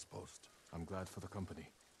you to his post. I'm glad for the company.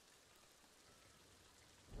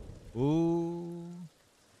 Ooh.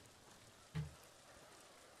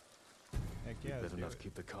 Heck yeah, let's Better do not it.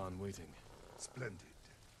 keep the Khan waiting. Splendid.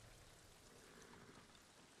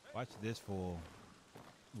 Watch this fool,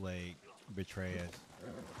 like, betray us.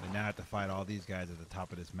 And now I have to fight all these guys at the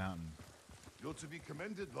top of this mountain. You're to be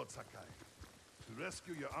commended, Lord Sakai. To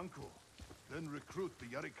rescue your uncle, then recruit the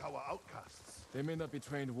Yarikawa outcasts. They may not be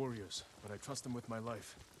trained warriors, but I trust them with my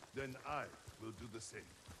life. Then I will do the same.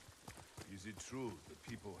 Is it true the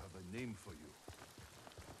people have a name for you?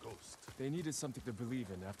 Ghost. They needed something to believe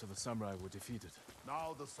in after the samurai were defeated.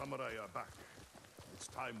 Now the samurai are back. It's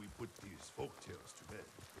time we put these folktales to bed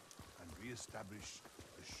and re-establish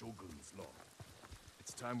the Shogun's law.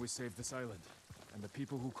 It's time we save this island, and the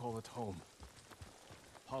people who call it home.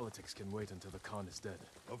 Politics can wait until the Khan is dead.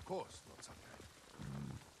 Of course, Lord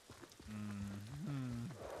Sakai.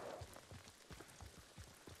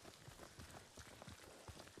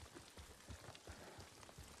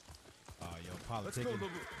 Oh, yo, Let's go, politicking. Nobu.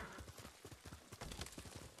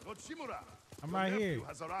 Lord Shimura. I'm your right nephew here.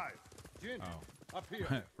 has arrived. Jin, Oh. up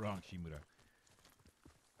here. Wrong Shimura.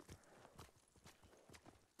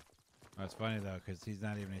 Oh, it's funny though, because he's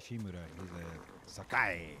not even a Shimura. He's a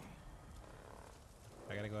Sakai.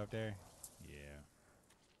 I gotta go up there? Yeah.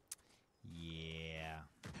 Yeah.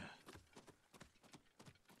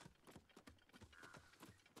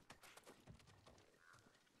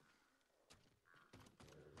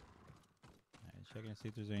 Alright, checking to see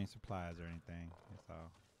if there's any supplies or anything. That's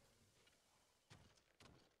all.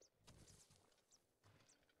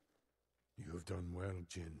 You have done well,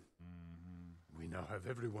 Jin. We now have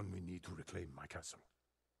everyone we need to reclaim my castle.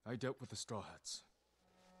 I dealt with the Straw Hats,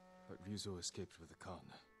 but Ryuzo escaped with the Khan.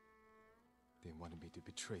 They wanted me to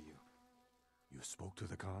betray you. You spoke to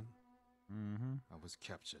the Khan? I was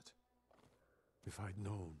captured. If I'd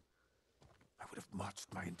known, I would have marched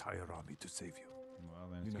my entire army to save you. Well,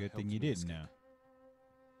 then You it's a know, good thing helped you me didn't escape. know.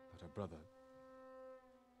 But our brother,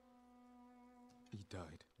 he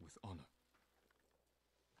died with honor.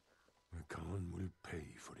 The Khan will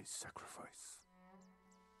pay for his sacrifice.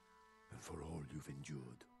 And for all you've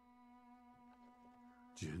endured.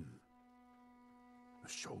 Jin, the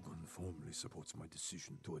Shogun formally supports my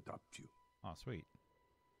decision to adopt you. Oh, sweet.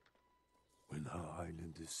 When our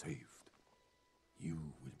island is saved, you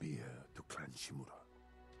will be heir to Clan Shimura.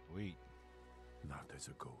 Sweet. Not as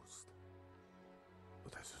a ghost,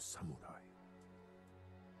 but as a samurai.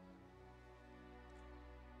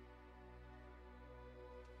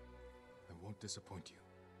 I won't disappoint you,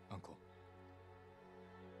 Uncle.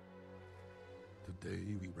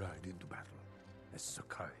 Today we ride into battle as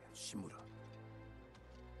Sakai and Shimura.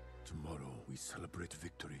 Tomorrow we celebrate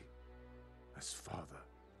victory as father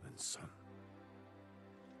and son.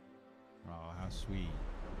 Oh, how sweet.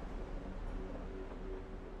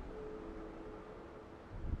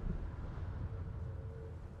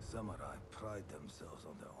 Samurai pride themselves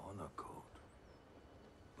on their honor code,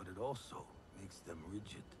 but it also makes them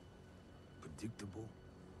rigid. predictable,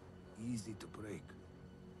 easy to break.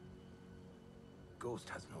 Ghost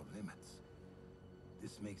has no limits.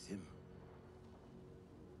 This makes him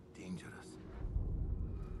dangerous.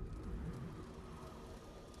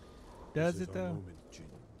 Does This it is our though? moment, Jin.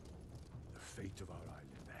 The fate of our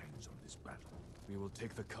island hangs on this battle. We will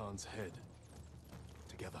take the Khan's head.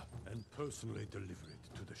 Together. And personally deliver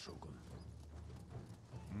it to the Shogun.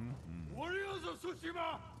 Warriors of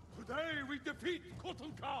Tsushima! Today we defeat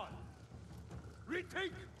Khotun Khan!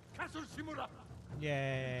 Retake Castle Shimura!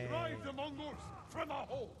 Yay! Drive the Mongols from our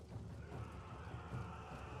home!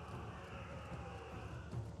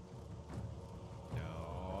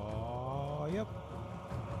 Oh, yep.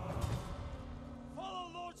 Follow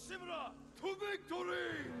Lord Shimura to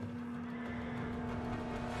victory!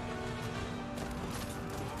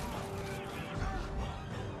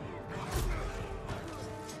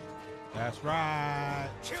 That's right.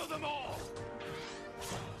 Kill them all!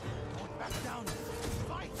 Don't back down.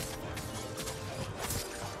 Fight!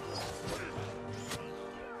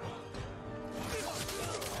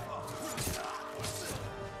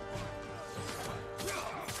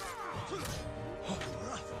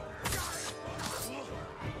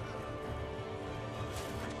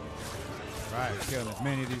 Right, killing as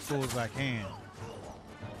many of these fools as I can.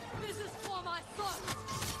 This is for my son!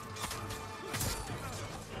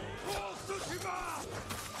 For Tsushima!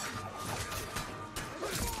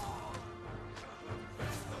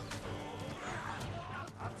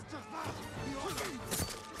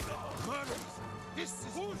 This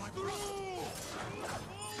is Push my through!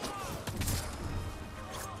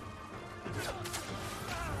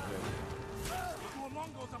 More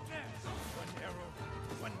Mongols up there. One arrow,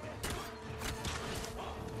 one death.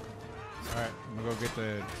 Alright, I'm gonna go get the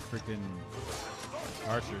freaking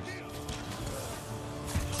archers.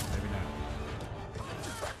 Maybe not.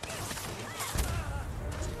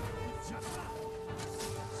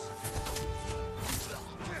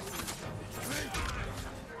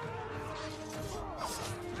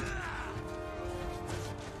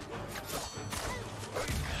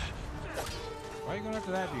 Why are you going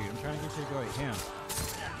after that dude? I'm trying to get you to go at him.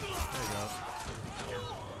 There you go.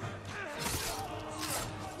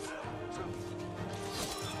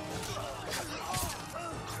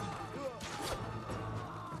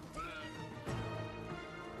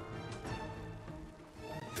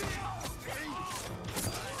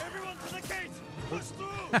 Everyone to the gate! Push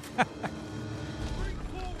through! Bring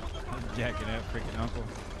forward the Mongols! Jacking up, freaking uncle.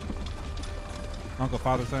 Uncle,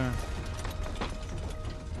 father, son.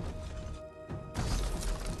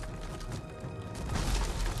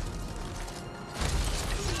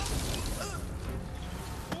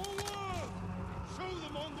 Forward! Show the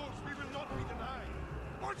Mongols we will not be denied!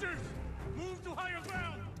 Archers! Move to higher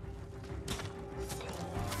ground!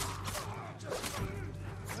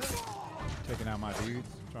 Taking out my dudes.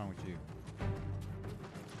 What's wrong with you?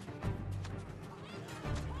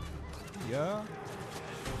 Yeah.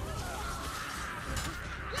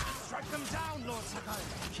 Strike them down, Lord Sakai.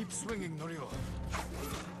 Keep swinging, Norio.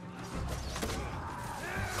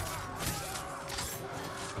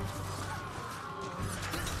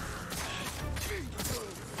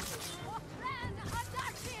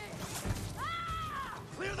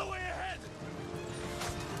 Clear the way ahead!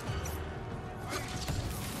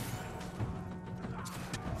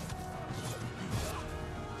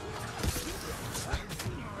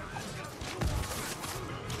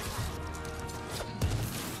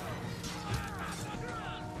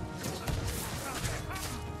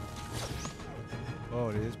 Oh,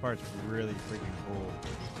 dude, this part's really freaking cool.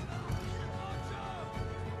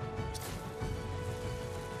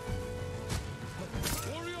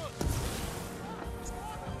 Warriors!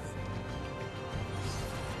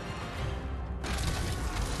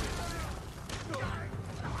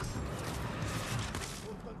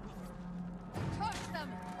 Crush them,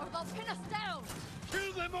 or they'll pin us down!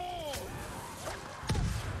 Kill them all!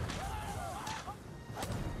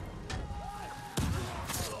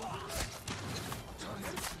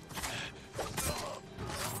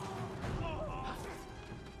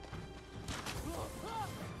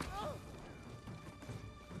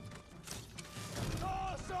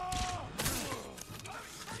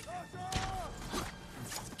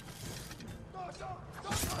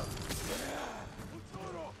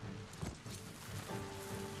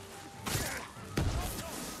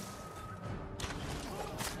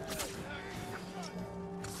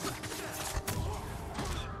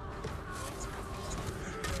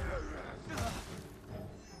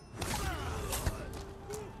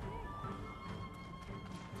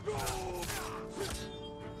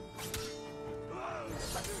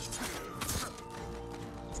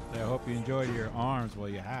 I hope you enjoyed your arms while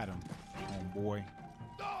you had them. Oh boy.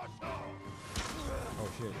 Oh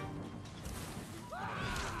shit.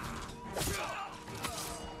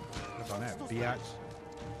 What's on that, biatch?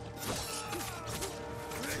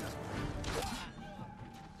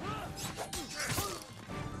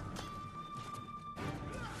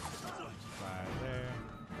 Supplies there.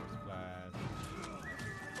 Supplies.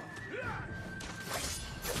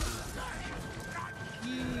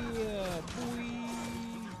 Yeah, boy.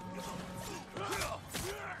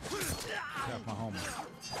 Got my homie.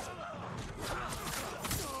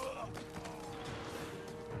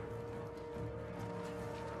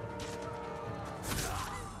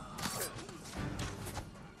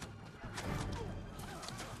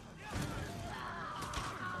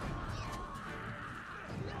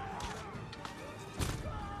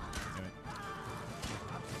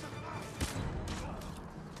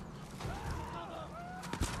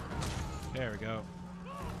 There we go.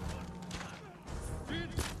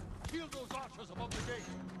 Kill those archers above the gate.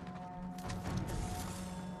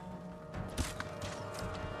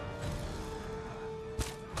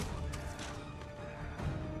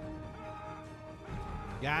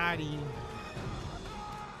 Got him.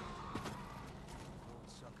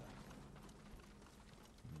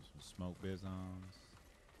 Some smoke bizons.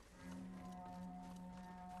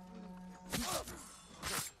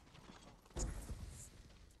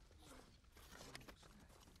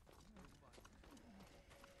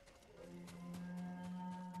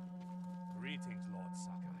 Greetings, Lord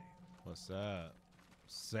Sakai. What's up?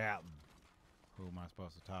 Sap. Who am I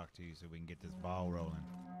supposed to talk to so we can get this ball rolling?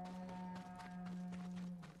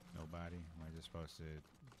 Nobody? Am I just supposed to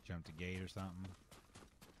jump the gate or something?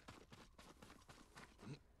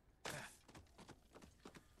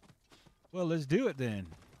 Well, let's do it then.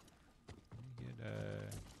 Get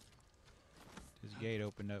this gate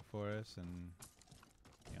opened up for us and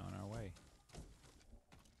be on our way.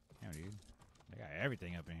 Damn, dude. They got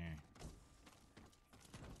everything up in here.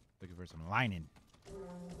 Looking for some lining. There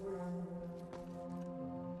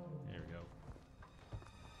we go.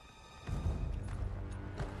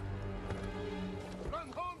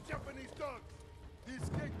 Run home, Japanese dogs! This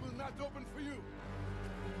gate will not open for you!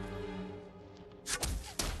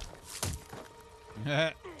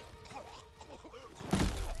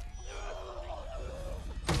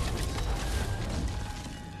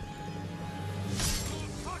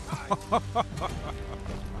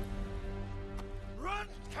 Run,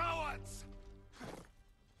 cowards!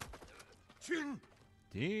 Jin!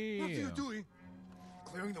 Damn. What are you doing?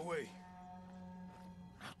 Clearing the way.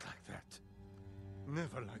 Not like that.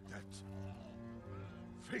 Never like that.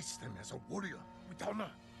 Face them as a warrior with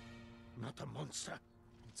honor, not a monster.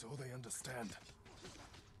 It's all they understand.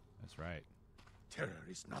 That's right. Terror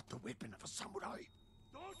is not the weapon of a samurai.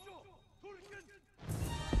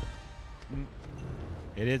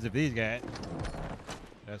 It is if these guys.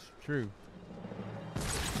 That's true.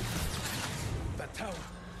 That tower.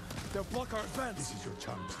 They'll block our advance. This is your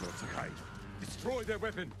chance, Lord Sakai. Destroy their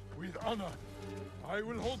weapon with honor. I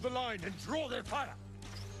will hold the line and draw their fire.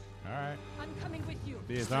 All right. I'm coming with you.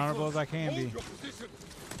 Be as honorable as I can Hold be. your position.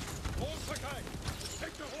 Lord Sakai,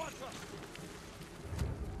 take the water.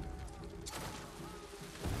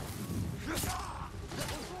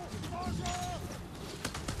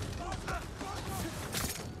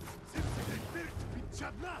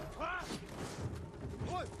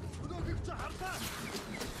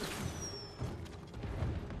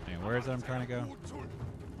 And where's I'm trying to go?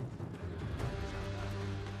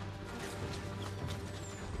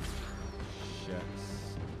 Shucks.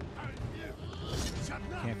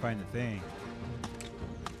 Can't find the thing.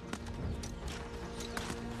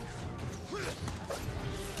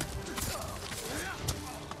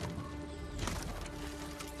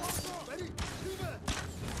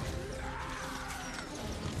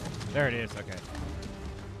 There it is, okay.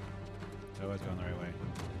 So it's going the right way.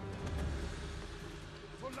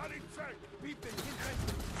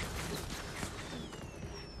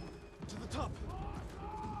 To the top.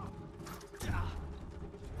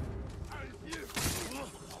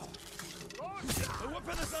 The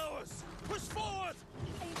weapon is ours. Push forward.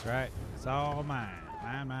 That's right. It's all mine.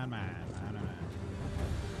 Mine, mine, mine. Mine, mine.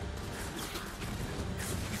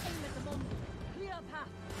 Aim at the Mongol. Clear a path.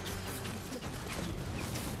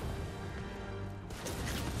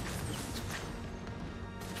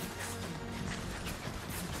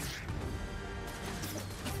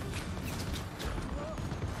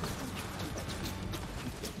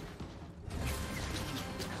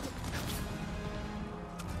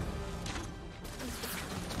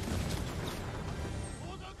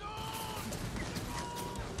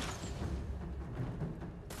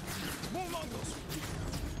 More Mongols.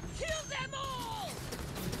 Kill them all!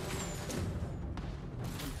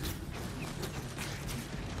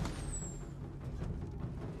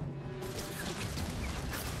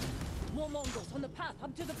 Mongols on the path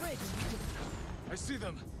up to the bridge. I see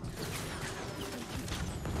them.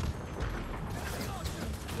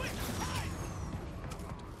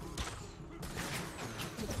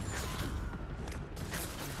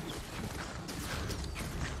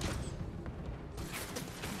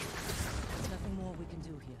 There's nothing more we can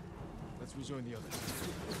do here. Let's rejoin the others.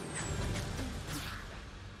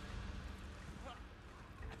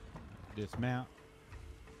 Dismount.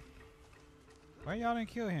 Why y'all didn't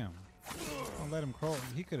kill him? Don't let him crawl.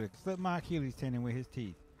 He could have slipped my Achilles tendon with his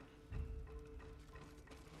teeth.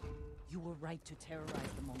 You were right to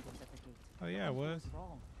terrorize the Mongols at the gate. Oh yeah, I was.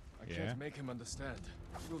 Wrong. I can't make him understand.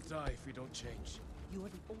 We'll die if we don't change. You are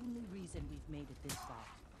the only reason we've made it this far,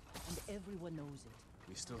 and everyone knows it.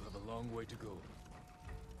 We still have a long way to go.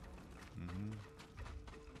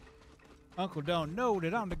 Uncle don't know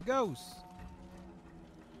that I'm the ghost.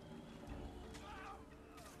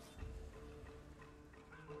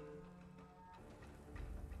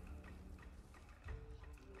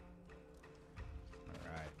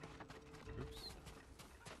 Alright. Oops.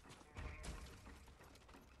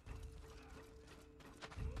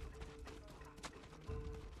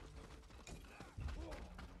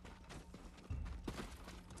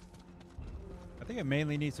 I think I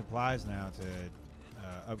mainly need supplies now to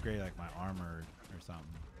upgrade like my armor or something.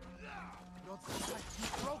 Lord Sakai, you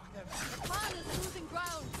broke them. The Khan is losing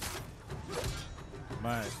ground.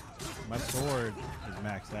 My sword is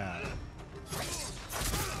maxed out.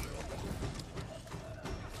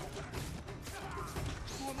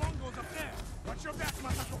 Two Mongols up there. Watch your back,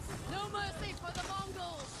 Masako. No mercy for the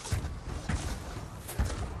Mongols.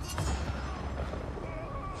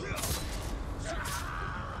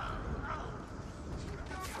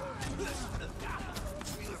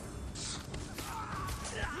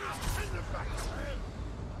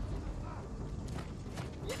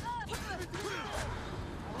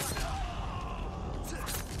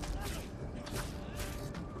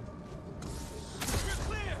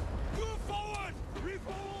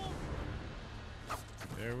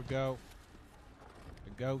 There we go.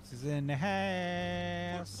 The ghost is in the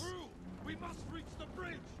house. We must reach the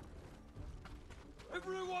bridge.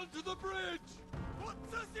 Everyone to the bridge. For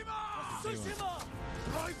Tsushima! Tsushima!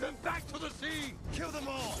 Drive them back to the sea. Kill them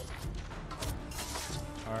all.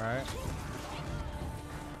 All right.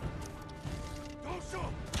 Dosho!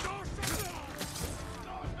 Dosho!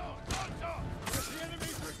 No! The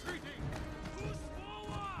enemy's retreating. Push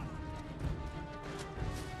forward.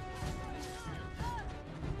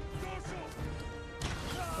 Dosho!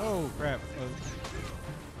 Oh crap!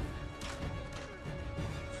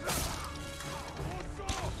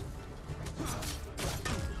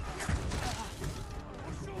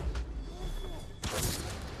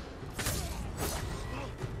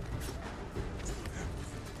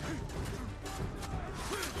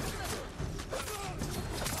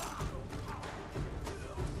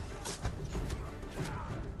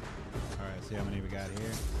 All right, see how many we got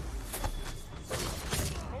here.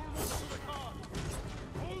 Almost to the car.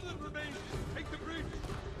 All that remains is to take the bridge.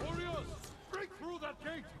 Warriors, break through that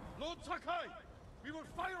gate. Lord Sakai, we will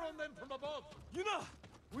fire on them from above. Yuna,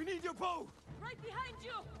 we need your bow. Right behind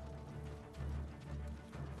you!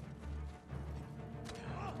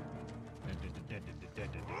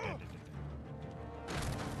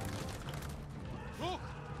 Look,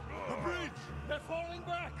 the bridge. They're falling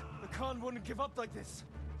back. The Khan wouldn't give up like this.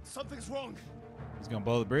 Something's wrong. He's gonna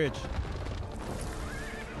blow the bridge.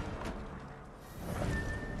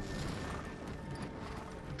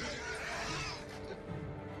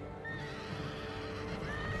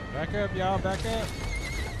 Back up, y'all. Back up.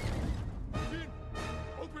 Jin,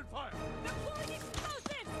 open fire. They're throwing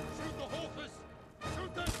explosives! Shoot the horses.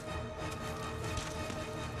 Shoot them.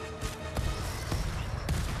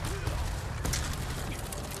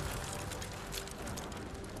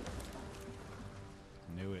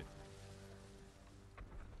 Knew it.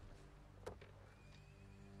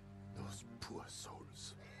 Those poor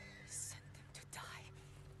souls. We sent them to die.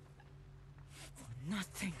 For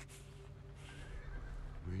nothing.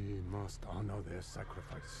 We must honor their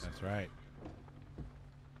sacrifice. That's right.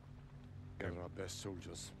 Gather our best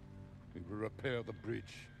soldiers. We will repair the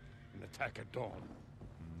bridge and attack at dawn.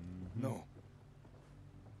 No,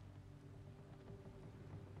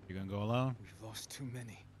 You gonna go alone? we've lost too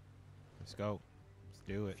many. Let's go. Let's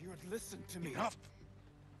do it. If you had listened to me, Enough!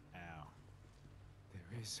 Ow.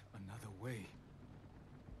 there is another way.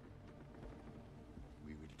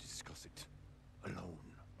 We will discuss it alone.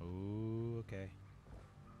 Ooh, okay.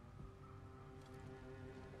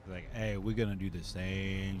 Like, hey, we're gonna do the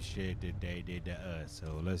same shit that they did to us,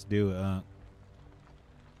 so let's do it,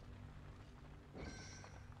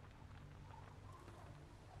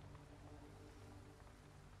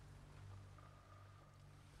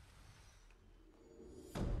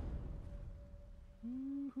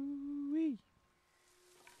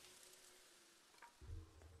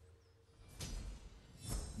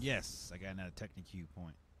 Yes, I got another Technique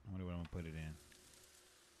point. I wonder what I'm gonna put it in.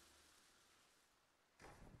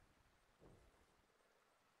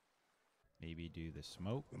 Maybe do the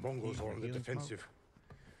smoke. The Mongols are on the defensive.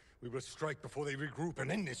 We will strike before they regroup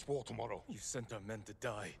and end this war tomorrow. You sent our men to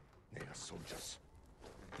die. They are soldiers.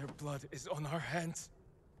 Their blood is on our hands.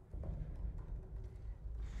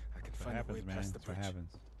 I can find a way past the bridge. What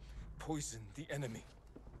happens? Poison the enemy.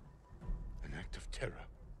 An act of terror.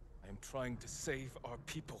 I am trying to save our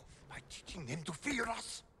people. By teaching them to fear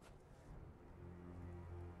us.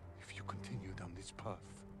 If you continue down this path,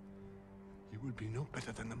 you will be no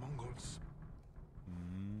better than the Mongols.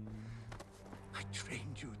 I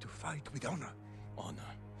trained you to fight with honor. Honor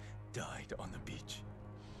died on the beach.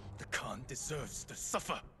 The Khan deserves to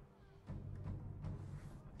suffer.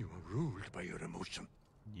 You are ruled by your emotion.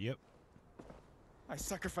 Yep. I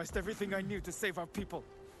sacrificed everything I knew to save our people.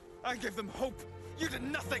 I gave them hope. You did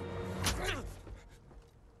nothing.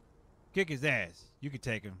 Kick his ass. You can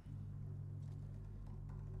take him.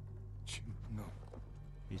 No.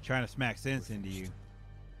 He's trying to smack sense into you.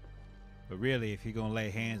 But really, if he's gonna lay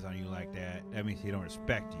hands on you like that, that means he don't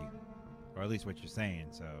respect you. Or at least what you're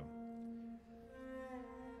saying, so.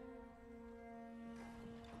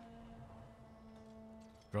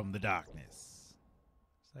 From the darkness.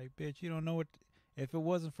 It's like, bitch, you don't know what... If it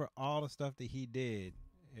wasn't for all the stuff that he did,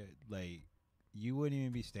 like, you wouldn't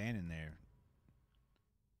even be standing there.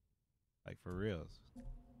 Like, for reals.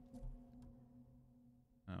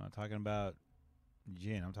 I'm not talking about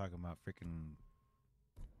Jin. I'm talking about freaking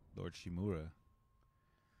Lord Shimura.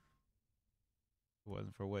 If it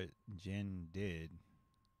wasn't for what Jin did,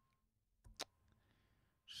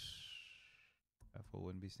 that fool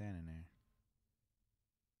wouldn't be standing there.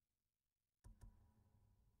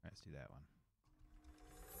 Let's do that one.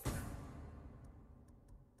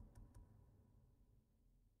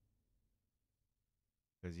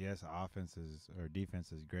 Because yes, offense is or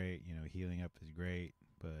defense is great. You know, healing up is great,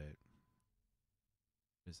 but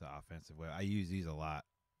just the offensive way. I use these a lot.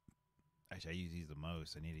 Actually, I use these the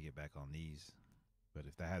most. I need to get back on these. But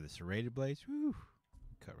if I had the serrated blades, whew,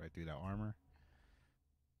 cut right through that armor.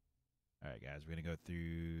 All right, guys, we're gonna go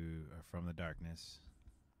through From the Darkness,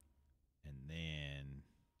 and then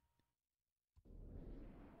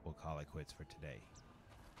we'll call it quits for today.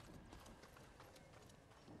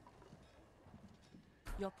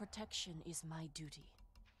 Your protection is my duty.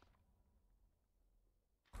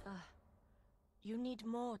 You need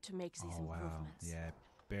more to make these improvements. Yeah,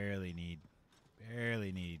 barely need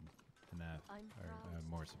enough or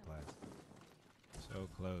more supplies. So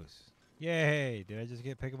close. Yay! Did I just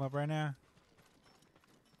pick him up right now?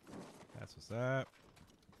 That's what's up.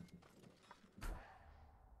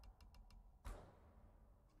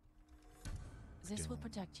 This will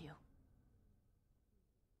protect you.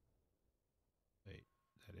 Wait,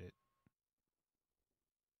 is that it?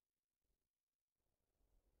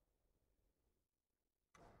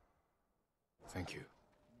 Thank you.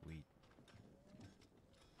 Wheat.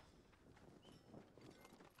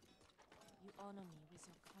 You honor me with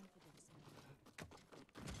your confidence in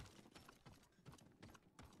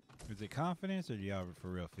me. Is it confidence, or do y'all for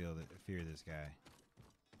real fear this guy?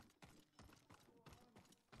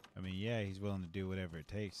 I mean, yeah, he's willing to do whatever it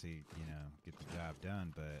takes to, get the job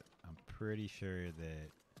done, but I'm pretty sure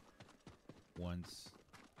that once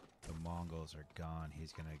the Mongols are gone,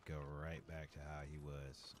 he's going to go right back to how he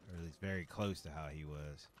was, or at least very close to how he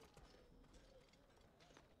was.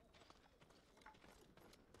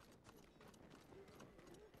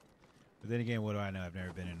 But then again, what do I know? I've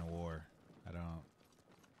never been in a war.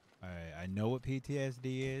 I know what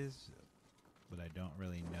PTSD is, but I don't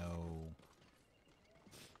really know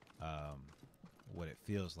what it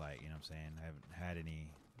feels like, you know what I'm saying? I haven't had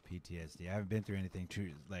any PTSD. I haven't been through anything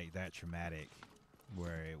like that traumatic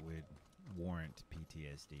where it would warrant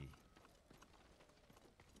PTSD.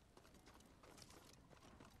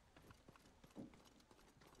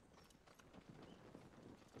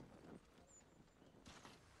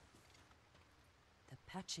 They're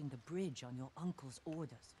patching the bridge on your uncle's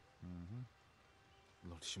orders.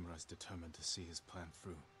 Lord Shimura is determined to see his plan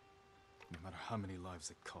through, no matter how many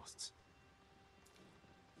lives it costs.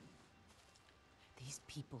 These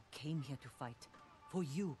people came here to fight. For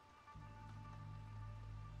you.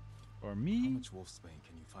 For me? How much wolfsbane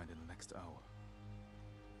can you find in the next hour?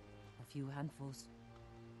 A few handfuls.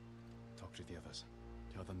 Talk to the others.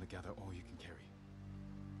 Tell them to gather all you can carry.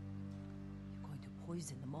 You're going to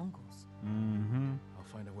poison the Mongols. I'll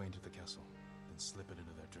find a way into the castle, then slip it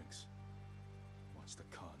into their drinks. Watch the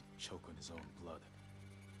Khan choke on his own blood.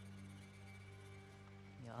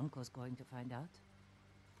 Your uncle's going to find out.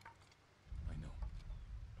 I know.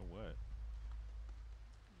 What?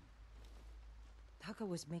 Taka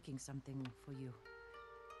was making something for you.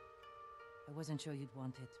 I wasn't sure you'd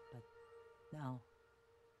want it, but now,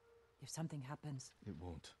 if something happens, It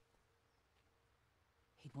won't.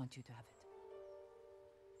 he'd want you to have it.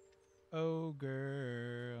 Oh,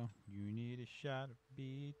 girl, you need a shot of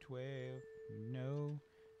B12. You know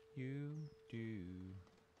you do.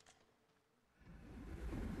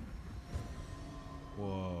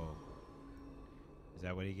 Whoa. Is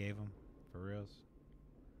that what he gave him? For reals?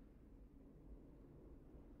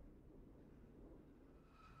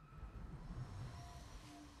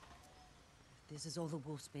 This is all the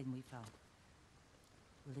wolfsbane we found.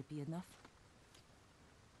 Will it be enough?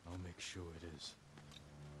 I'll make sure it is.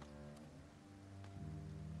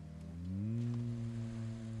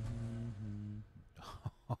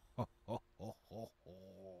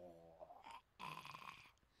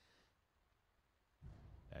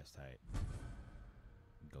 That's tight.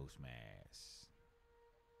 Ghost mask.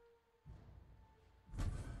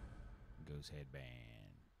 Ghost headband.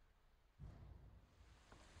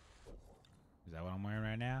 Is that what I'm wearing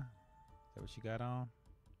right now? Is that what you got on?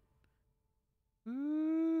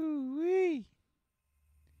 Ooh wee!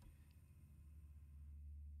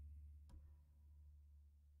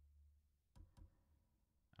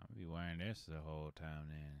 I'm gonna be wearing this the whole time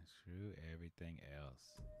then. Screw everything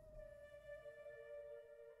else.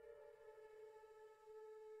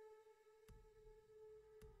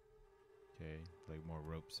 Okay, like more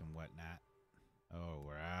ropes and whatnot. Oh,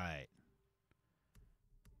 right.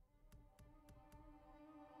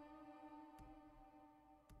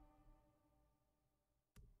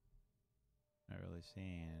 Not really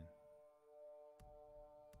seeing.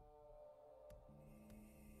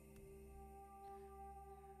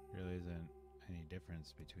 Really isn't any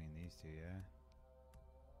difference between these two, yeah?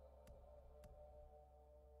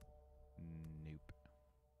 Nope.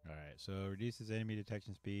 Alright, so reduces enemy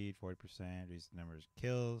detection speed 40%, reduces the number of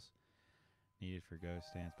kills needed for ghost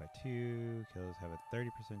stance by 2. Kills have a 30%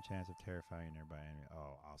 chance of terrifying nearby enemy.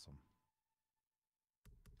 Oh, awesome.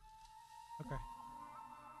 Okay.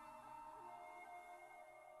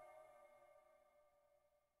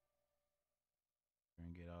 We're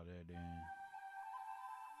gonna get all that done.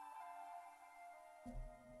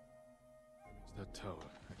 There's that tower.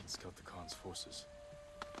 I can scout the Khan's forces.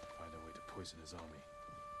 Find a way to poison his army.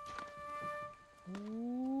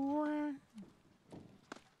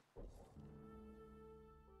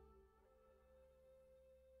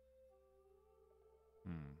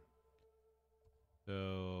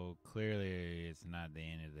 So clearly it's not the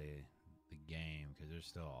end of the game because there's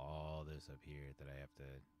still all this up here that I have to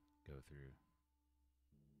go through.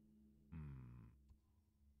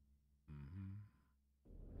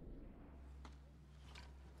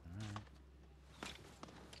 Alright.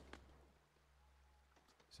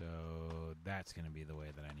 So that's going to be the way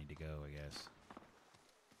that I need to go, I guess.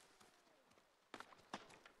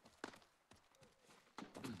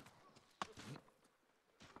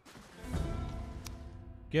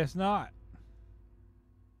 Guess not.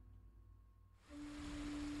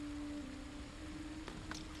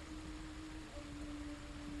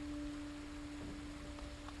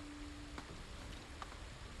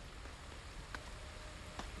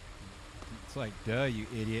 It's like, duh, you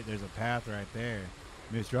idiot. There's a path right there.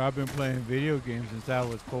 Mister, I've been playing video games since I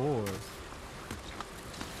was 4.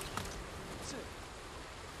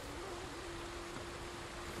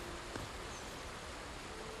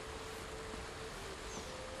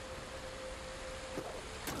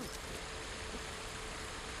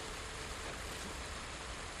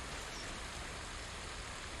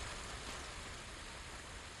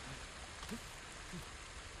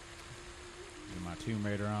 Get my Tomb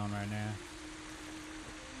Raider on right now.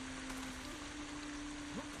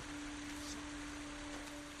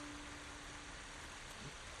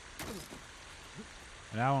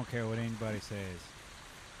 And I don't care what anybody says.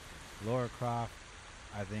 Laura Croft,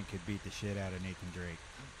 I think, could beat the shit out of Nathan Drake.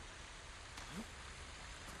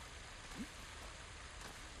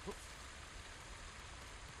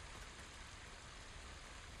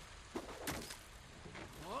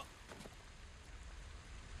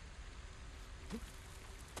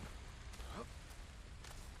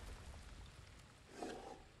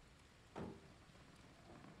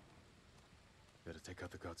 Better take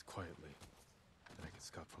out the guards quietly. Then I can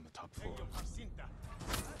scout from the top floor.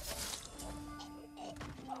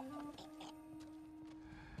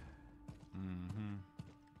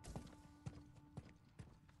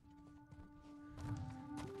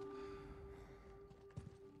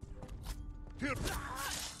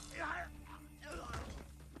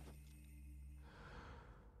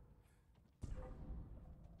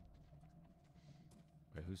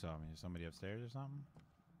 Wait, who saw me? Somebody upstairs or something?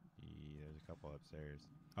 Yeah, there's a couple upstairs.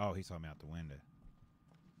 Oh, he saw me out the window.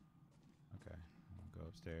 Okay, I'll go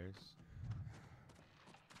upstairs.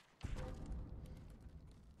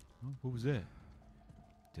 Oh, what was that?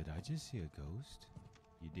 Did I just see a ghost?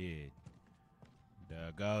 You did.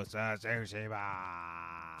 The ghost of Tsushima!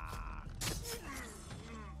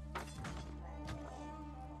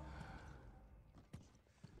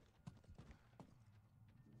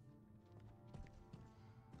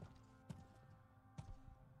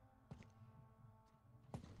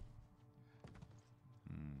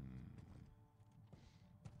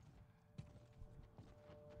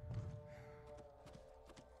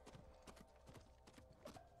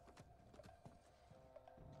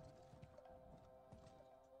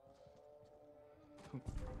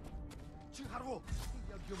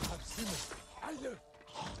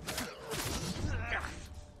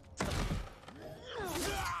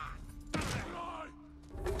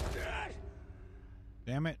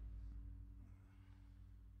 Damn it.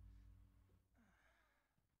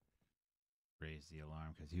 Raise the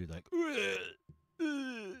alarm because he was like,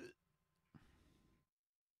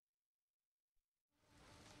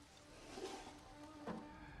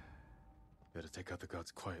 Better take out the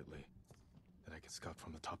guards quietly. Then I can scout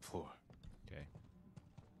from the top floor. okay.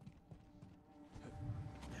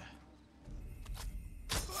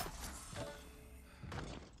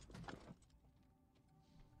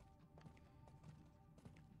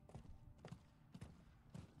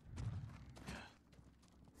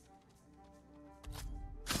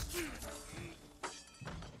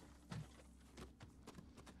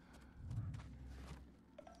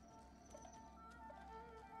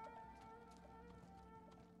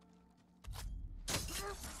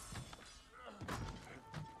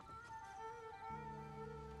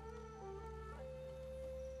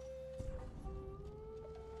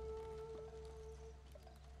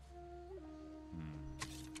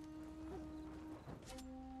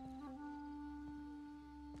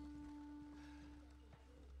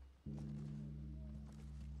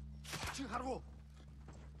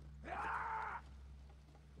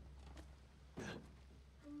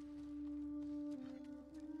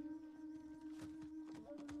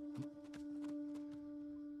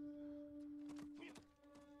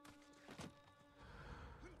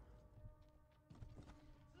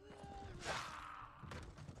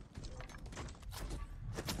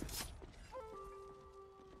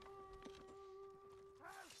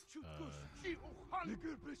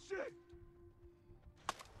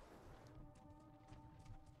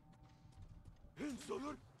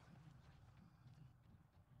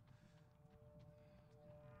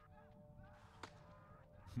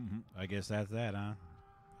 I guess that's that, huh?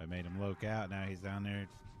 I made him loke out. Now he's down there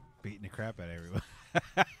beating the crap out of everyone.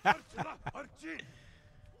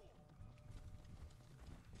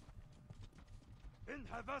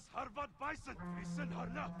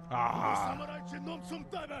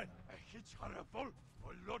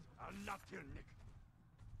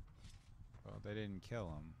 Well, they didn't kill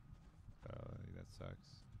him. So that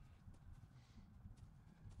sucks.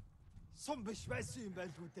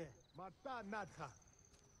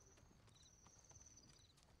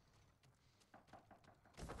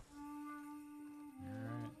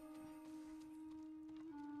 Alright.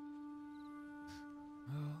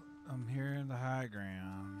 Well, I'm here in the high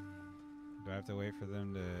ground. Do I have to wait for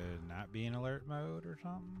them to not be in alert mode or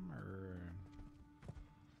something? Or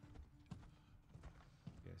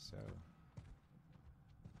guess so.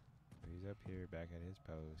 He's up here back at his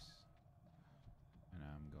post. And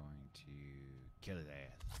I'm going to kill his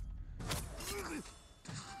ass.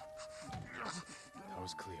 That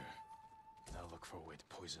was clear. Now look for a way to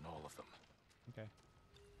poison all of them. Okay.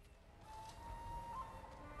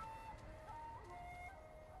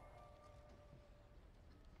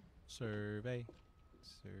 Survey.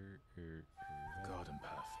 Garden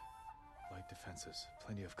path. Light defenses.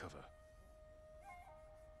 Plenty of cover.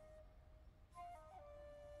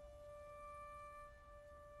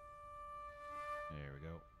 There we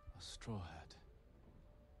go. A straw hat.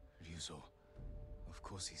 Ryuzo. Of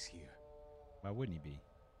course he's here. Why wouldn't he be?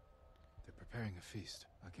 They're preparing a feast.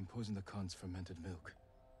 I can poison the Khan's fermented milk.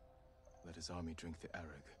 Let his army drink the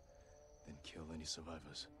arag, then kill any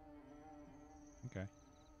survivors. Okay.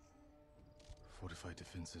 Fortified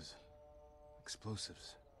defenses.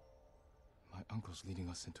 Explosives. My uncle's leading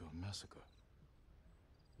us into a massacre.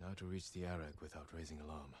 Now to reach the arag without raising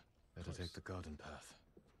alarm. Better take the garden path.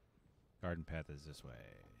 Garden path is this way.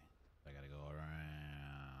 I gotta go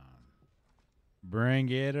around. Bring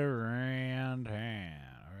it around town.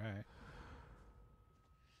 Alright.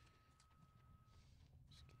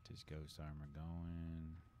 Let's get this ghost armor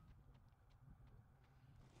going.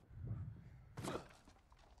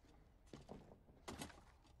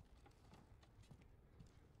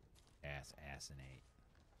 assassinate.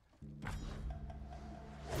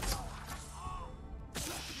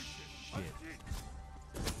 Shit.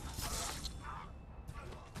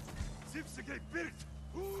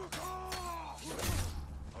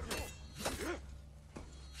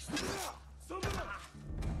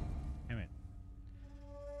 Damn it.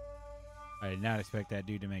 I did not expect that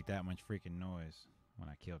dude to make that much freaking noise when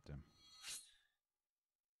I killed him.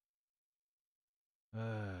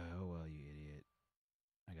 Oh well, you idiot.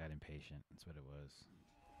 I got impatient. That's what it was.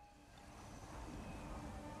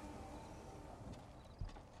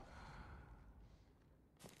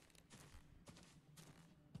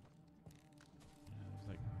 There's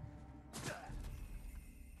like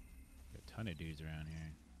a ton of dudes around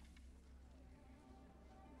here.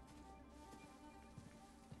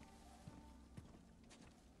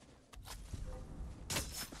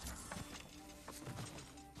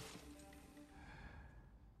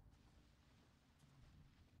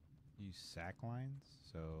 Use sack lines?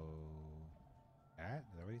 So... Is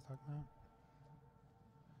that what he's talking about?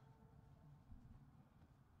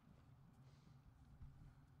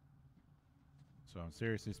 So I'm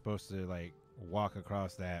seriously supposed to, like, walk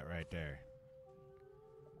across that right there.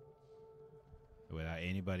 Without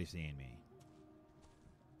anybody seeing me.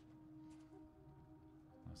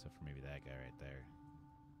 Except for maybe that guy right there.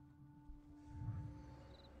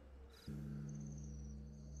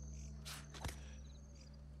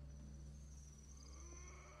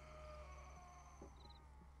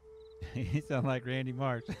 You sound like Randy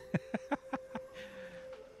Marsh.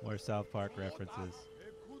 More South Park references.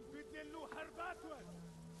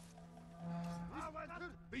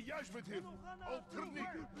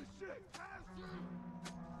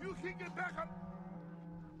 You can get back up.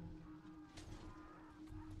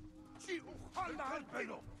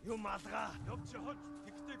 You madra.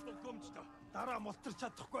 Дара мултарч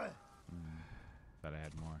чадахгүй. Thought I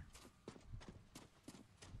had more.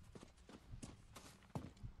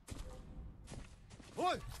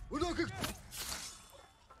 Ой, өнөөх.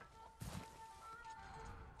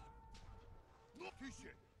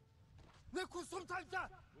 Тишээ. Нэг хүсэм тавьда.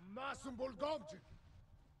 Маасан бол гомж.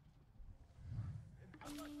 I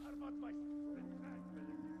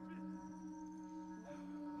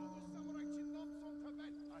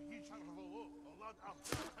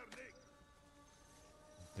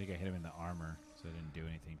think I hit him in the armor, so I didn't do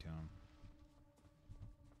anything to him.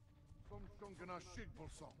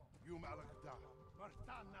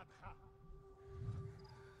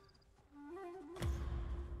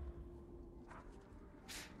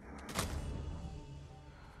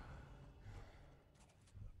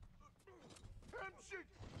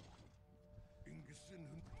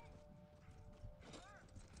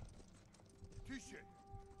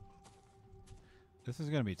 This is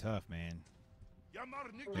gonna be tough, man.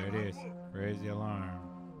 There it is. Raise the alarm.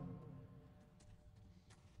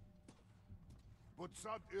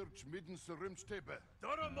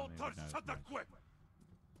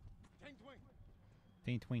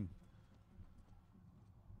 Teen tween.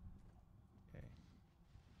 Okay.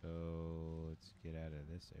 So let's get out of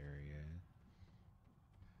this area.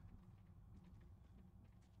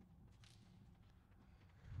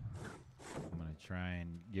 I'm gonna try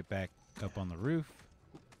and get back up on the roof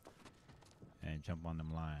and jump on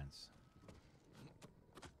them lines.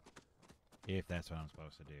 If that's what I'm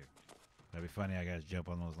supposed to do. That'd be funny. I gotta jump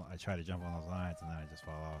on those. I try to jump on those lines and then I just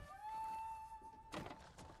fall off.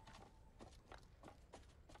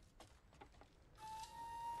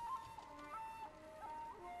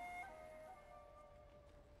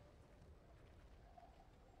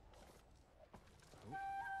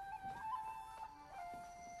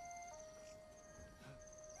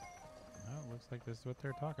 Oh, looks like this is what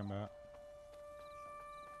they're talking about.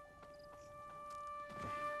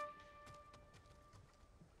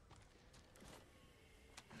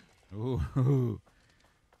 Ooh.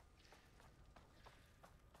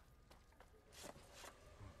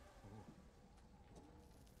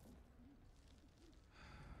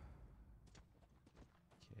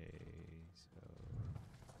 Okay, so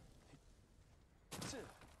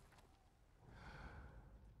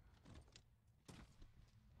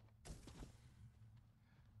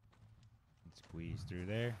squeeze through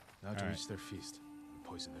there. Now to reach their feast and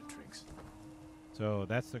poison their drinks. So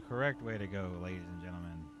that's the correct way to go, ladies and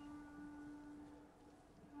gentlemen.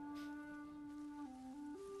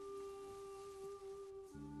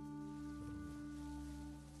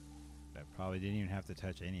 Probably didn't even have to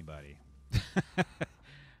touch anybody. I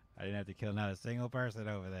didn't have to kill not a single person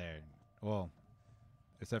over there. Well,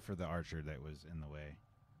 except for the archer that was in the way.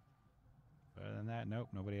 But other than that, nope,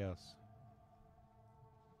 nobody else.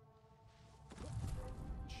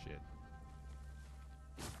 Shit.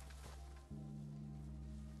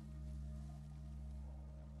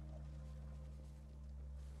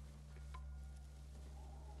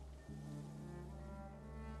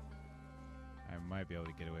 might be able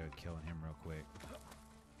to get away with killing him real quick.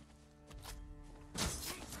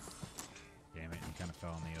 Damn it, he kind of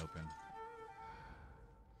fell in the open.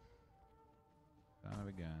 Son of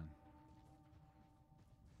a gun.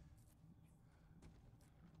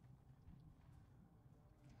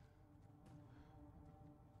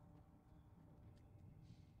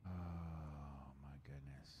 Oh my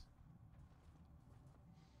goodness.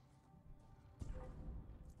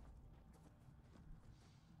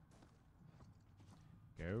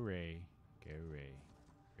 Go Ray. Go Ray.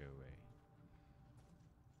 Go Ray.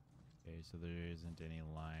 Okay, so there isn't any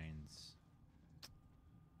lines.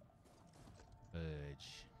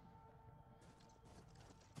 Fudge.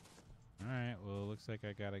 Alright, well, looks like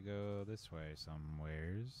I gotta go this way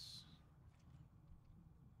somewheres.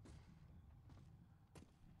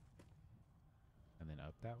 And then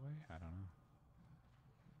up that way? I don't know.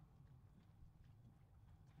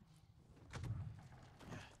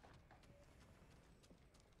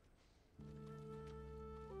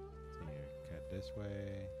 So here, cut this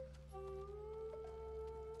way.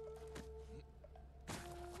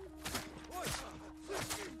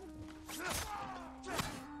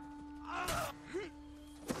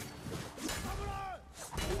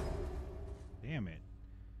 Damn it.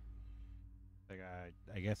 Like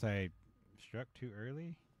I guess I struck too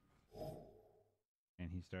early. And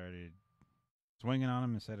he started swinging on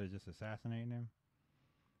him instead of just assassinating him.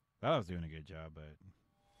 Thought I was doing a good job, but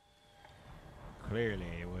clearly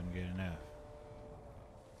it wasn't good enough.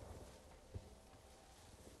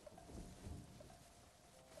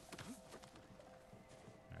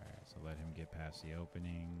 Alright, so let him get past the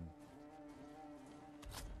opening.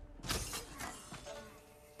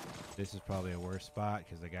 This is probably a worse spot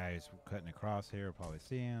because the guy who's cutting across here will probably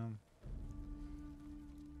see him.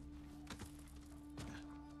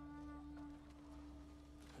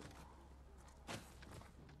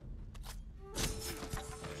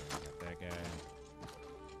 Got that guy.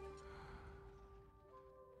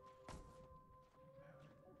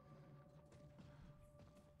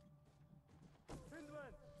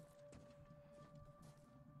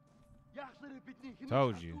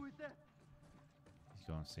 Told you. He's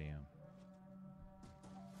gonna see him.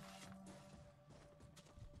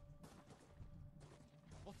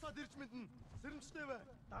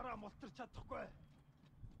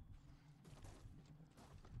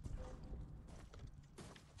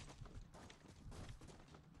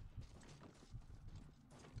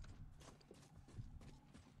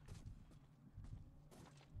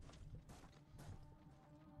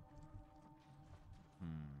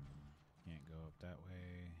 Can't go up that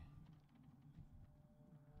way.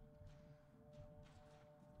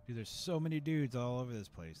 Dude, there's so many dudes all over this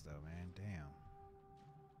place, though, man. Damn.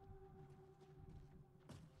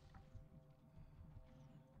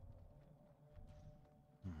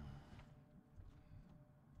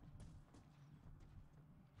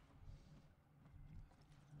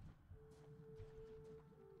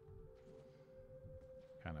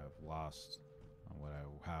 Kind of lost on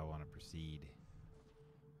how I want to proceed.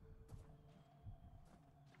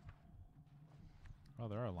 Oh,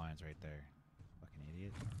 there are lines right there. Fucking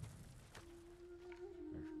idiot.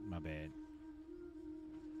 My bad.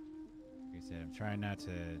 Like I said, I'm trying not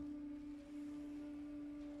to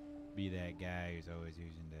be that guy who's always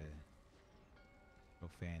using the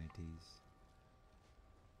profanities.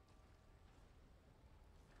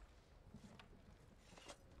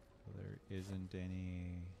 So there isn't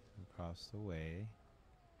any across the way.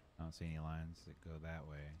 I don't see any lines that go that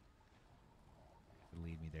way. To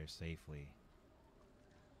lead me there safely.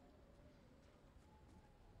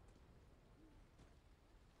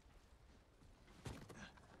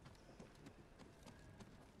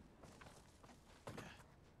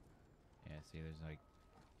 See, there's like...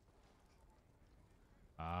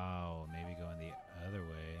 Oh, maybe going the other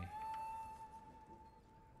way.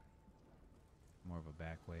 More of a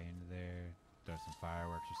back way into there. Throw some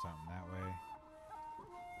fireworks or something that way.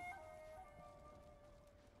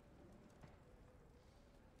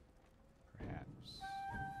 Perhaps.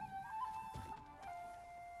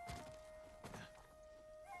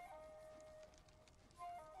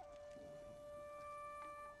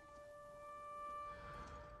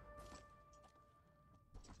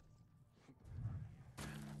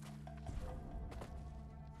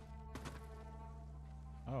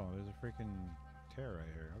 Oh, there's a freaking tear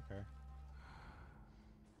right here. Okay.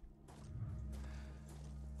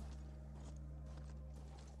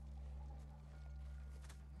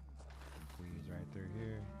 Squeeze right through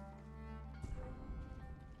here.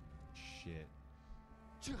 Shit.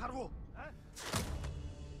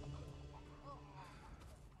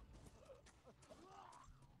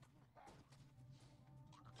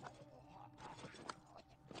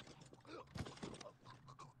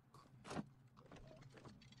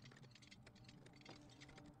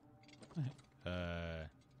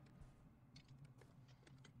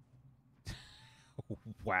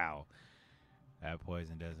 Wow. That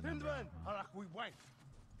poison doesn't number. we wait.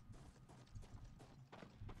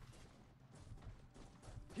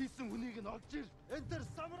 Хийсэн хүнийг нь олж ир. Энд тэр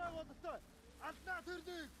самурай болтой. Алднаа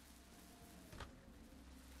тэрнийг.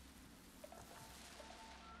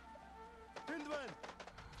 Тэнд байна.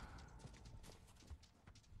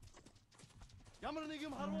 Ямар нэг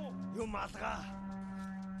юм харав уу? Юм алгаа.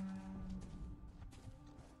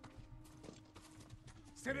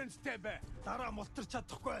 Сэрэнстэбэ. Дараа мултарч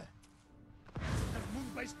чадахгүй. Тэр мөн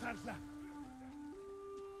байж таарлаа.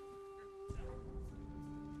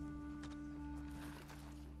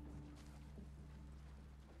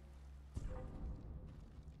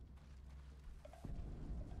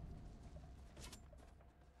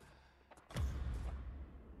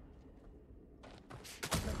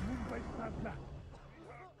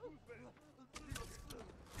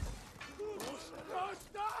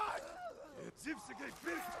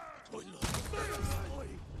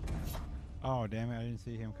 Oh, damn it. I didn't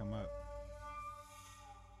see him come up.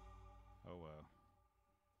 Oh, well.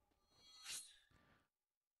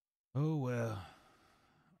 Oh, well.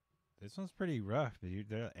 This one's pretty rough, dude.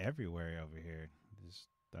 They're everywhere over here.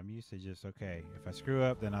 I'm used to just, okay, if I screw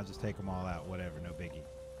up, then I'll just take them all out. Whatever, no biggie.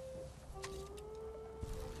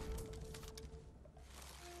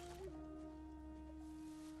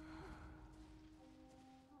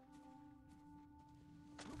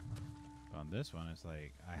 On this one, it's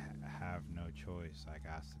like, I have no choice. I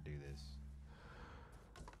got to do this.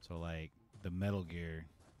 So, like, the Metal Gear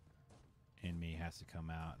in me has to come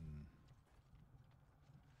out and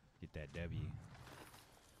get that W.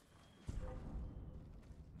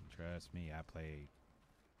 Trust me, I played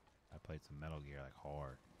some Metal Gear like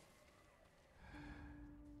hard.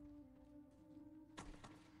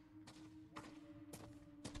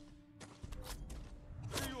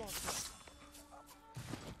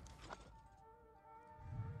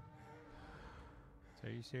 So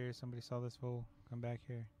are you serious? Somebody saw this fool come back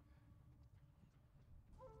here?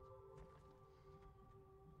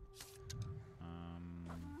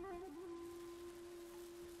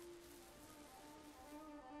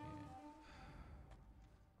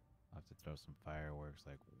 Throw some fireworks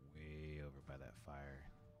like way over by that fire.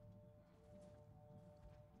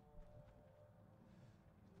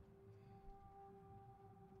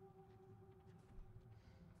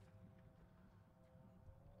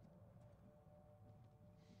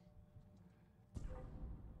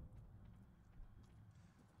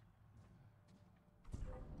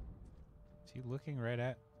 Is he looking right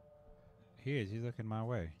at? He is. He's looking my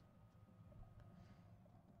way.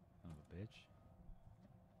 Son of a bitch.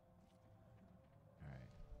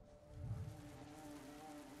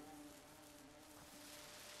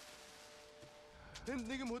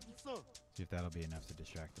 See if that'll be enough to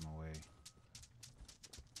distract them away.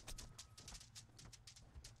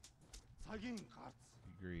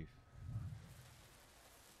 Good grief.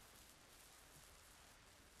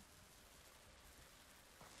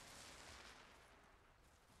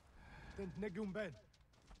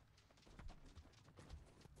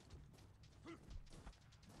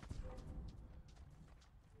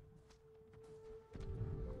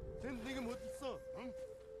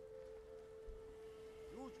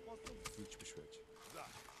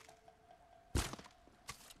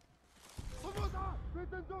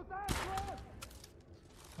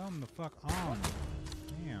 Come the fuck on.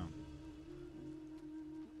 Damn.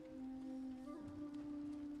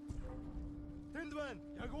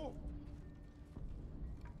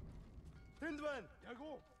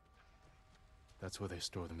 That's where they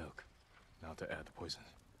store the milk. Now to add the poison.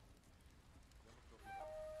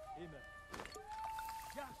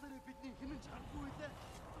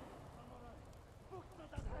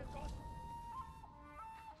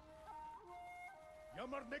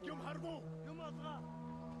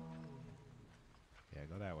 Yeah,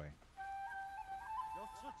 go that way.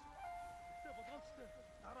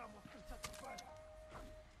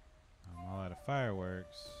 I'm all out of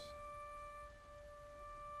fireworks.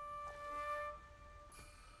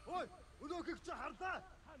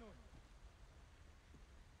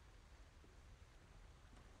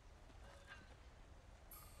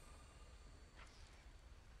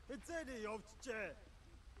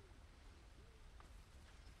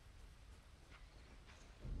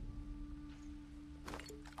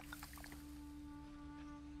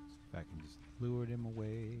 If I can just lure them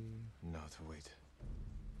away. Now to wait.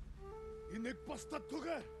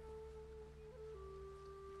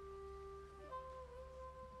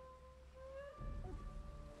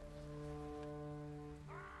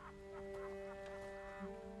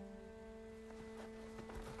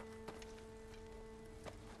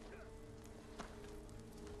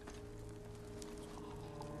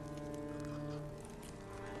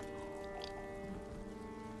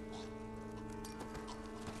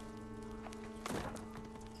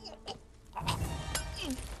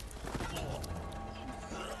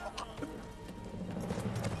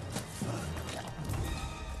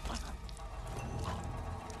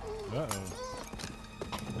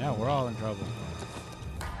 Uh-oh. Now we're all in trouble.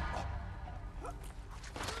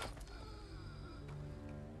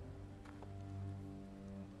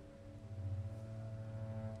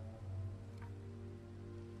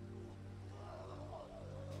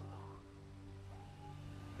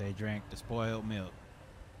 They drank the spoiled milk.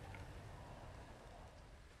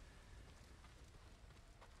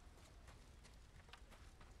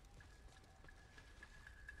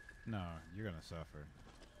 No, you're gonna suffer.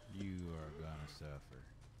 You are gonna suffer.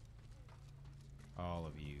 All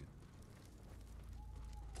of you.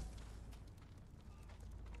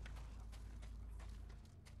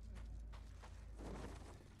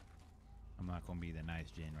 I'm not gonna be the nice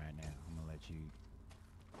Jin right now. I'm gonna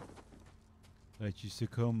let you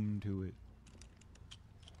succumb to it.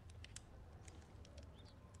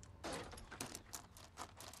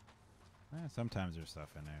 Sometimes there's stuff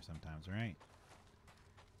in there, sometimes there ain't.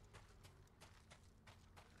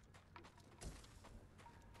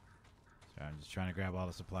 So I'm just trying to grab all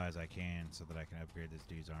the supplies I can so that I can upgrade this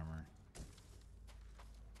dude's armor.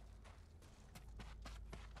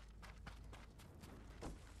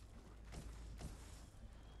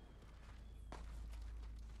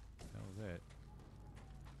 What was that?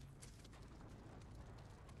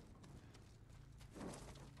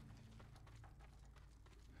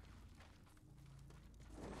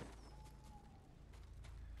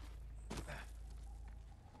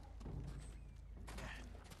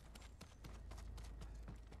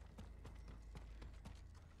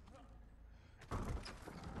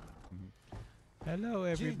 Hello,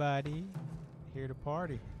 everybody. Here to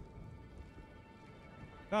party.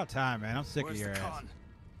 About time, man. I'm sick of your ass.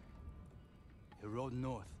 He rode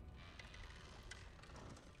north.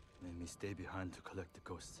 Made me stay behind to collect the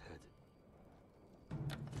ghost's head.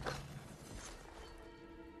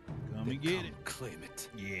 Come and get it. Claim it.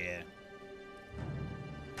 Yeah.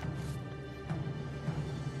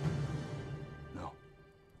 No.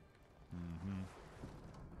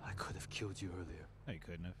 I could have killed you earlier. No, you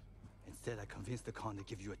couldn't have. Instead, I convinced the Khan to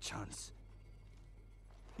give you a chance.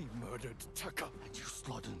 He murdered Taka. And you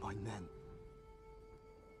slaughtered my men.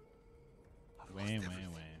 I've lost Wham, everything.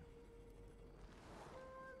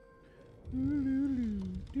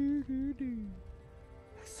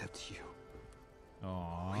 Except you.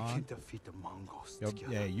 Aww. We can defeat the Mongols Yo,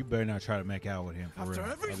 together. yeah, you better not try to make out with him for After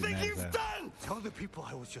real. everything I'll be you've mad as hell. done! Tell the people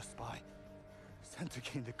I was your spy. Sent to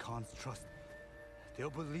gain the Khan's trust.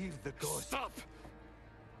 They'll believe the ghost. Stop!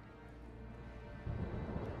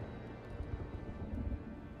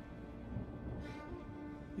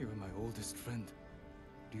 You are my oldest friend,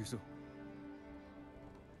 Ryuzo.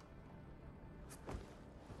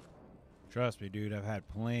 Trust me, dude. I've had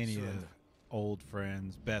plenty of Surrender. old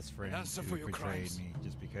friends, best friends answer who for your betrayed crimes. me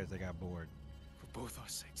just because they got bored. For both our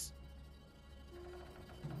sakes.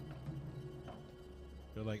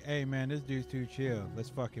 They're like, hey, man, this dude's too chill. Let's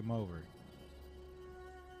fuck him over.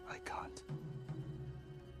 I can't.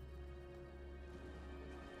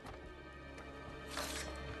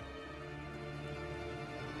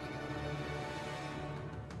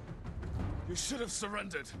 You should have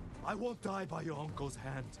surrendered. I won't die by your uncle's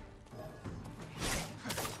hand.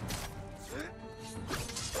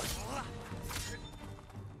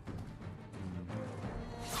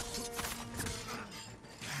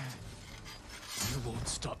 You won't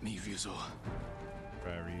stop me, Ryuzo.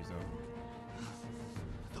 Right, Ryuzo.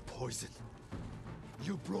 The poison.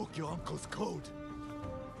 You broke your uncle's code.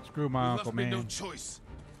 Screw my You uncle, left me man. no choice.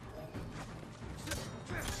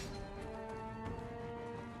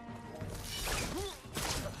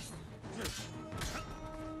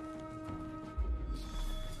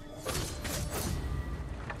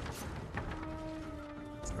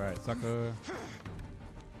 Right, sucker.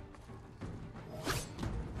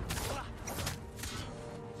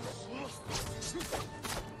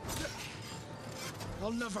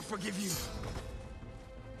 I'll never forgive you.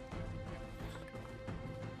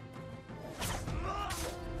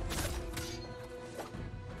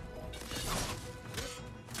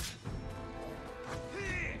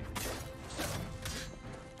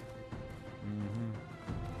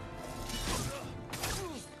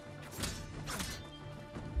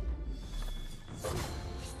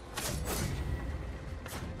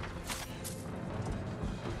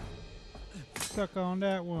 Suck on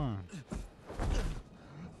that one.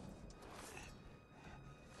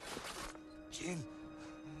 Jin.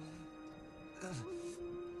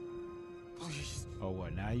 Please. Oh,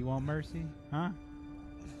 what? Now you want mercy? Huh?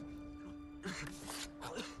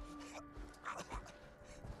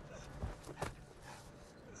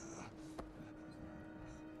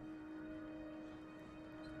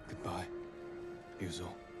 Goodbye, Ryuzo.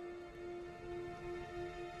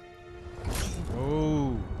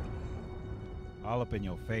 all up in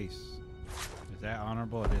your face. Is that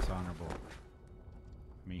honorable or dishonorable?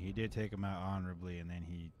 I mean, he did take him out honorably, and then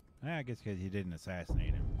I guess because he didn't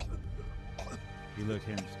assassinate him. He looked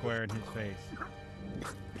him square in his face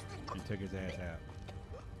and took his ass out.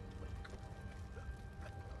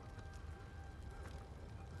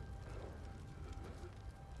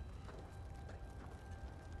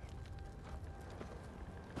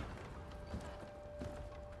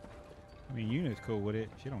 I mean, Yuna's cool with it.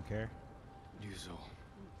 She don't care. Yuzo.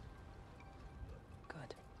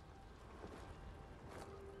 Good.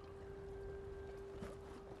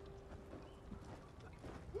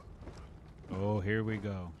 Oh, here we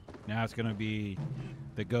go. Now it's gonna be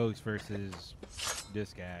the ghost versus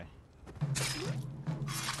this guy,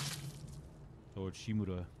 Lord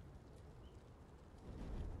Shimura.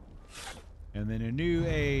 And then a new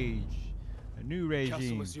age, a new regime. The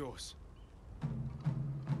castle is yours.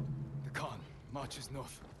 The Khan marches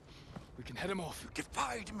north. We can head him off. You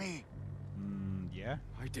defied me. Yeah.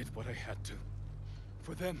 I did what I had to.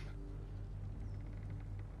 For them.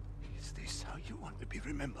 Is this how you want to be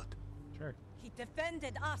remembered? Sure. He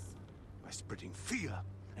defended us. By spreading fear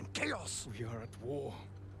and chaos. We are at war.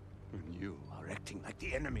 And you are acting like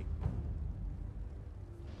the enemy.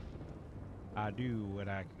 I do what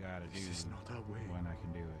I gotta do. This is not our way. When I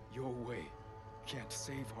can do it. Your way can't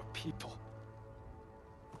save our people.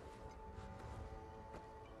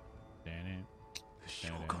 Damn it. The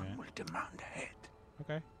Shogun will demand a head.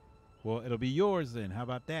 Okay. Well, it'll be yours then. How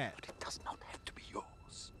about that? But it does not have to be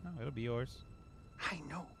yours. No, it'll be yours. I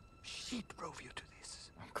know. She drove you to this.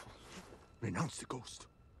 Uncle. Renounce the ghost.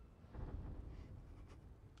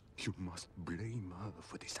 You must blame her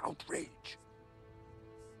for this outrage.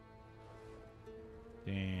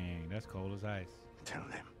 Dang, that's cold as ice. Tell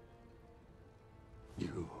them.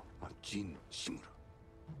 You are Jin Shimura.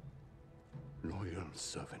 Loyal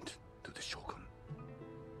servant to the Shogun.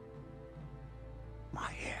 My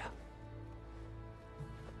heir.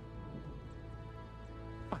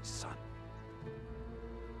 My son.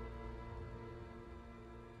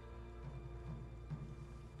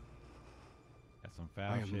 That's some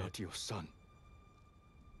foul I am shit. not your son.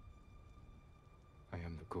 I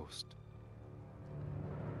am the ghost.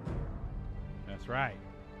 That's right.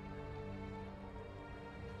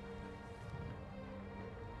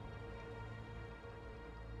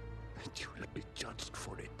 And you will be judged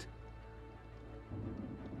for it.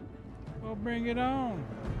 Well, bring it on.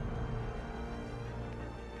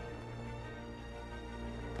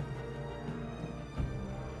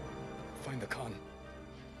 Find the Khan.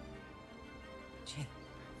 Jin.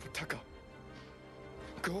 Futaka.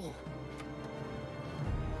 Go.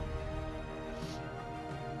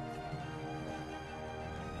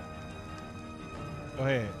 Go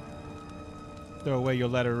ahead. Throw away your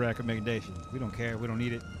letter of recommendation. We don't care. We don't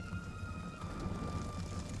need it.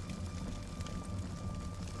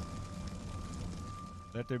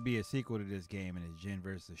 Let there be a sequel to this game, and it's Jin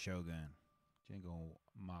versus the Shogun. Jin gonna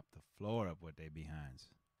mop the floor up with their behinds.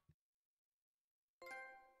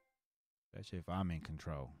 Especially if I'm in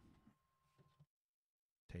control.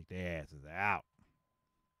 Take their asses out.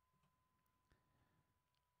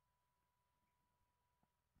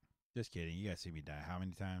 Just kidding. You guys see me die how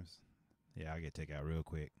many times? Yeah, I'll get taken out real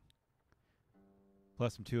quick.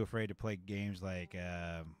 Plus, I'm too afraid to play games like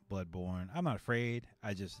Bloodborne. I'm not afraid.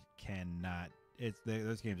 I just cannot.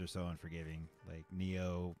 Those games are so unforgiving. Like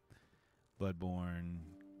Neo, Bloodborne,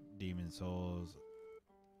 Demon Souls.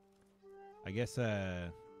 I guess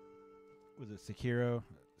was it Sekiro?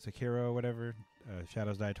 Sekiro, whatever.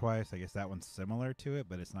 Shadows Die Twice. I guess that one's similar to it,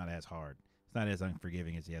 but it's not as hard. It's not as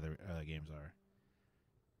unforgiving as the other games are.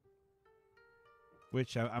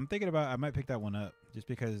 Which I'm thinking about. I might pick that one up just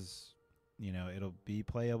because, you know, it'll be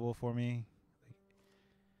playable for me.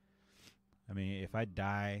 I mean, if I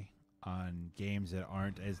die on games that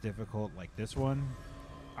aren't as difficult like this one,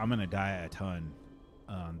 I'm gonna die a ton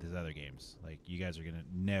on these other games. Like, you guys are gonna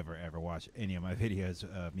never ever watch any of my videos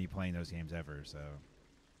of me playing those games ever. So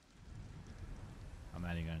I'm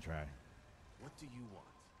not even gonna try. What do you want?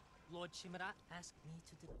 Lord Shimura asked me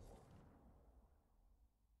to do.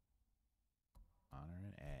 Honor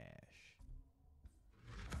and Ash.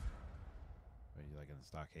 What, you like in the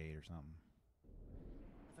stockade or something?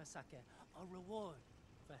 Vasake, a reward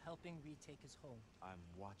for helping retake his home. I'm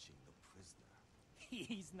watching the prisoner.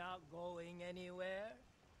 He's not going anywhere.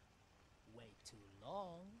 Wait too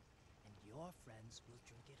long, and your friends will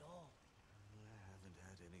drink it all. I haven't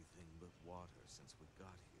had anything but water since we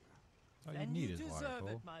got here. All Then you need you is water, deserve Cole.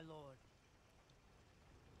 it, my lord.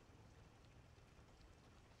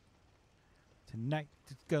 Tonight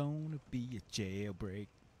is gonna be a jailbreak.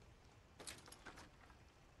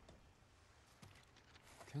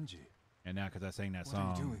 Kenji. And now, because I sang that What are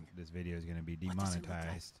you song, doing? this video is going to be What does it look like?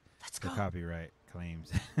 demonetized Let's for go. copyright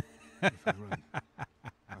claims. If I run,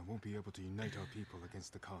 I won't be able to unite our people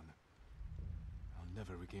against the Khan. I'll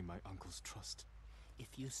never regain my uncle's trust.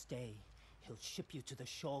 If you stay, he'll ship you to the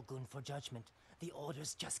Shogun for judgment. The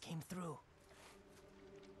orders just came through.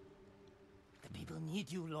 The people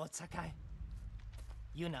need you, Lord Sakai.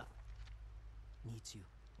 Yuna needs you.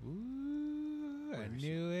 Ooh, I Where is she?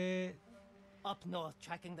 knew it. Up north,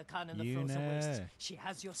 tracking the Khan in the frozen Yuna. wastes. She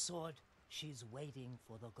has your sword. She's waiting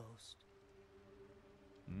for the ghost.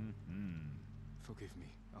 Forgive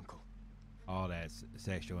me, uncle. All that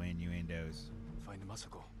sexual innuendos. Find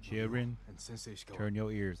Masako, Children, and Sensei Shikawa. turn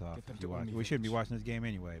your ears off Get them if you to watch. Omi We shouldn't be village. watching this game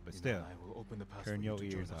anyway, but Yuna still, and I will open the pass turn for you your to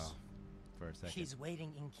join ears us. off for a second. She's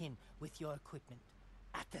waiting in Kin with your equipment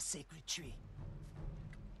at the sacred tree.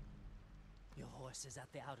 Your horse is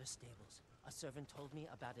at the outer stables. A servant told me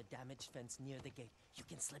about a damaged fence near the gate. You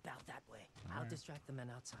can slip out that way. I'll distract the men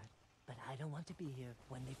outside. But I don't want to be here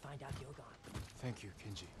when they find out you're gone. Thank you,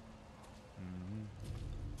 Kenji.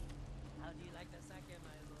 How do you like the sake,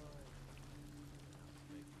 my lord?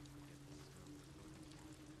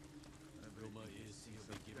 Roma is he'll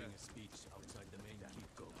be giving a speech outside the main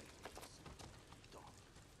keep going.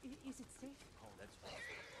 Is it safe? Oh, that's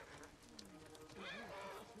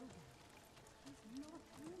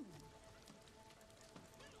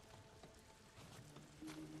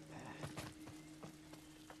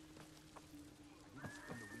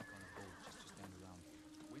Spend a week on a boat just to stand around.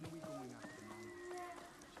 When are we going after the Mongols?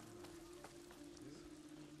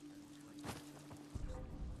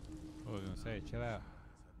 What was I gonna say? Chill out.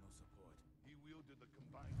 He wielded the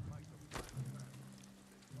combined might of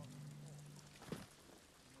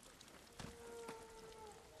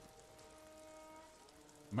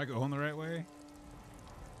Am I going the right way?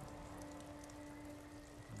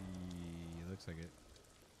 Yeah, looks like it.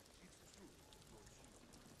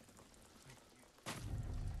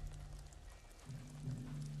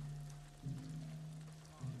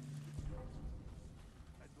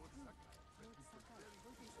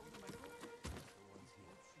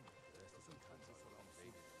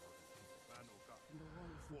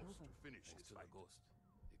 forced to finish his to fight. the ghost.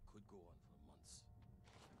 It could go on for months.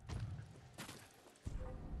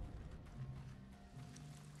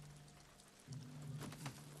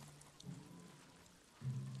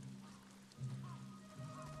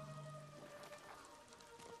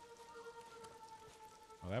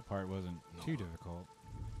 Well, that part wasn't too difficult.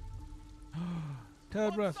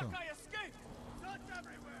 Toad Russell. Sakai escaped! Search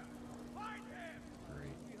everywhere! Find him!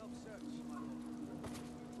 Great. We help search.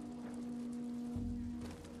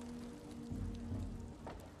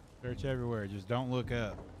 Search everywhere. Just don't look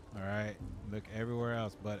up. All right. Look everywhere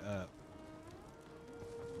else but up.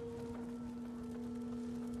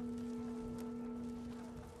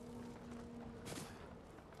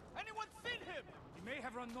 Anyone seen him? He may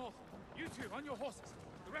have run north. You two, on your horses.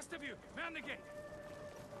 The rest of you, man the gate.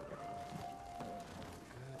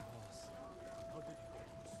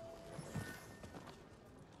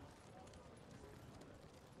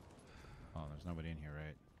 Oh, there's nobody in here,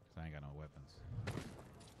 right? Because I ain't got no weapons.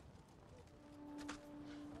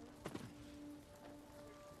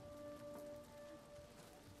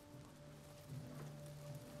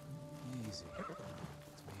 Easy.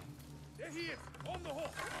 There he is, on the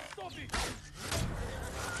horse. Stop him!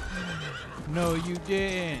 No, you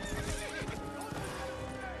didn't.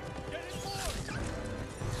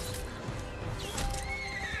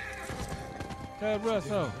 Toad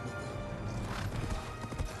Russell.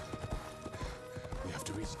 We have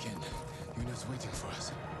to reach Ken. Yuna's waiting for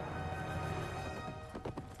us.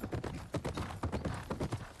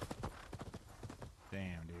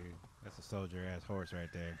 Damn, dude. That's a soldier-ass horse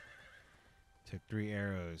right there. Took 3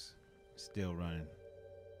 arrows. Still running.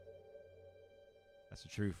 That's a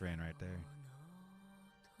true friend right there.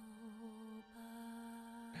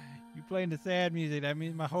 You playing the sad music. That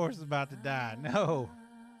means my horse is about to die. No.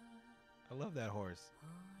 I love that horse.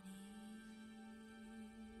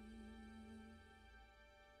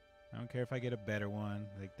 I don't care if I get a better one.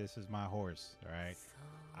 Like, this is my horse, all right?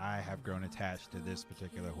 I have grown attached to this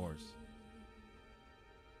particular horse.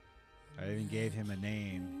 I even gave him a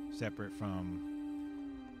name separate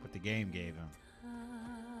from what the game gave him.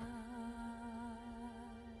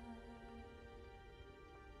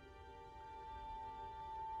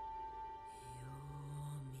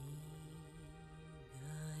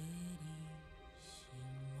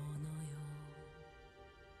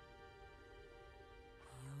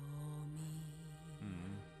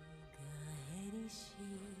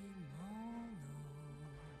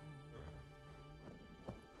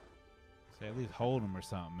 Say at least hold him or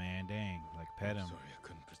something, man. Dang, like pet him. Sorry I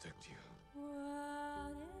couldn't protect you.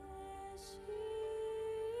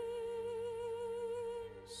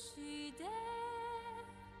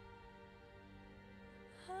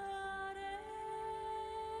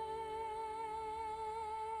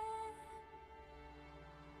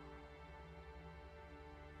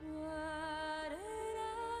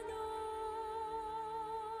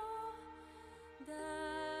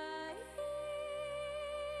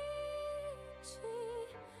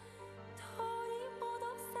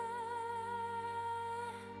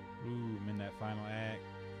 Ooh, I'm in that final act.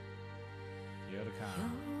 Khotun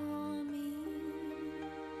Khan.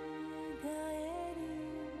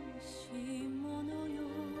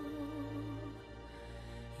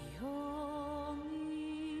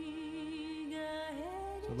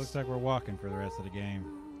 So it looks like we're walking for the rest of the game.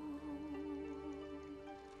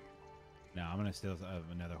 No, I'm gonna steal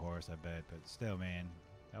another horse, I bet. But still, man,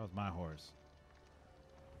 that was my horse.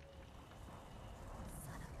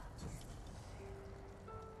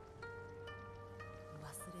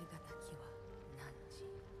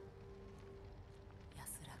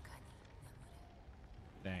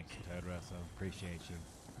 Thanks, Toad Russell. Appreciate you.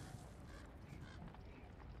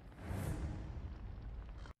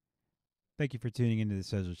 Thank you for tuning into the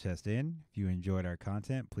Sizzle Chest Inn. If you enjoyed our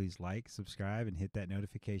content, please like, subscribe, and hit that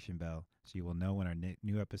notification bell so you will know when our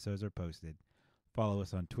new episodes are posted. Follow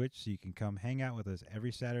us on Twitch so you can come hang out with us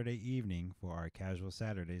every Saturday evening for our Casual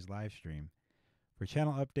Saturdays live stream. For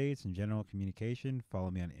channel updates and general communication,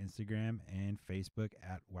 follow me on Instagram and Facebook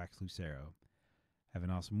at Wax Lucero. Have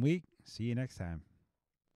an awesome week. See you next time.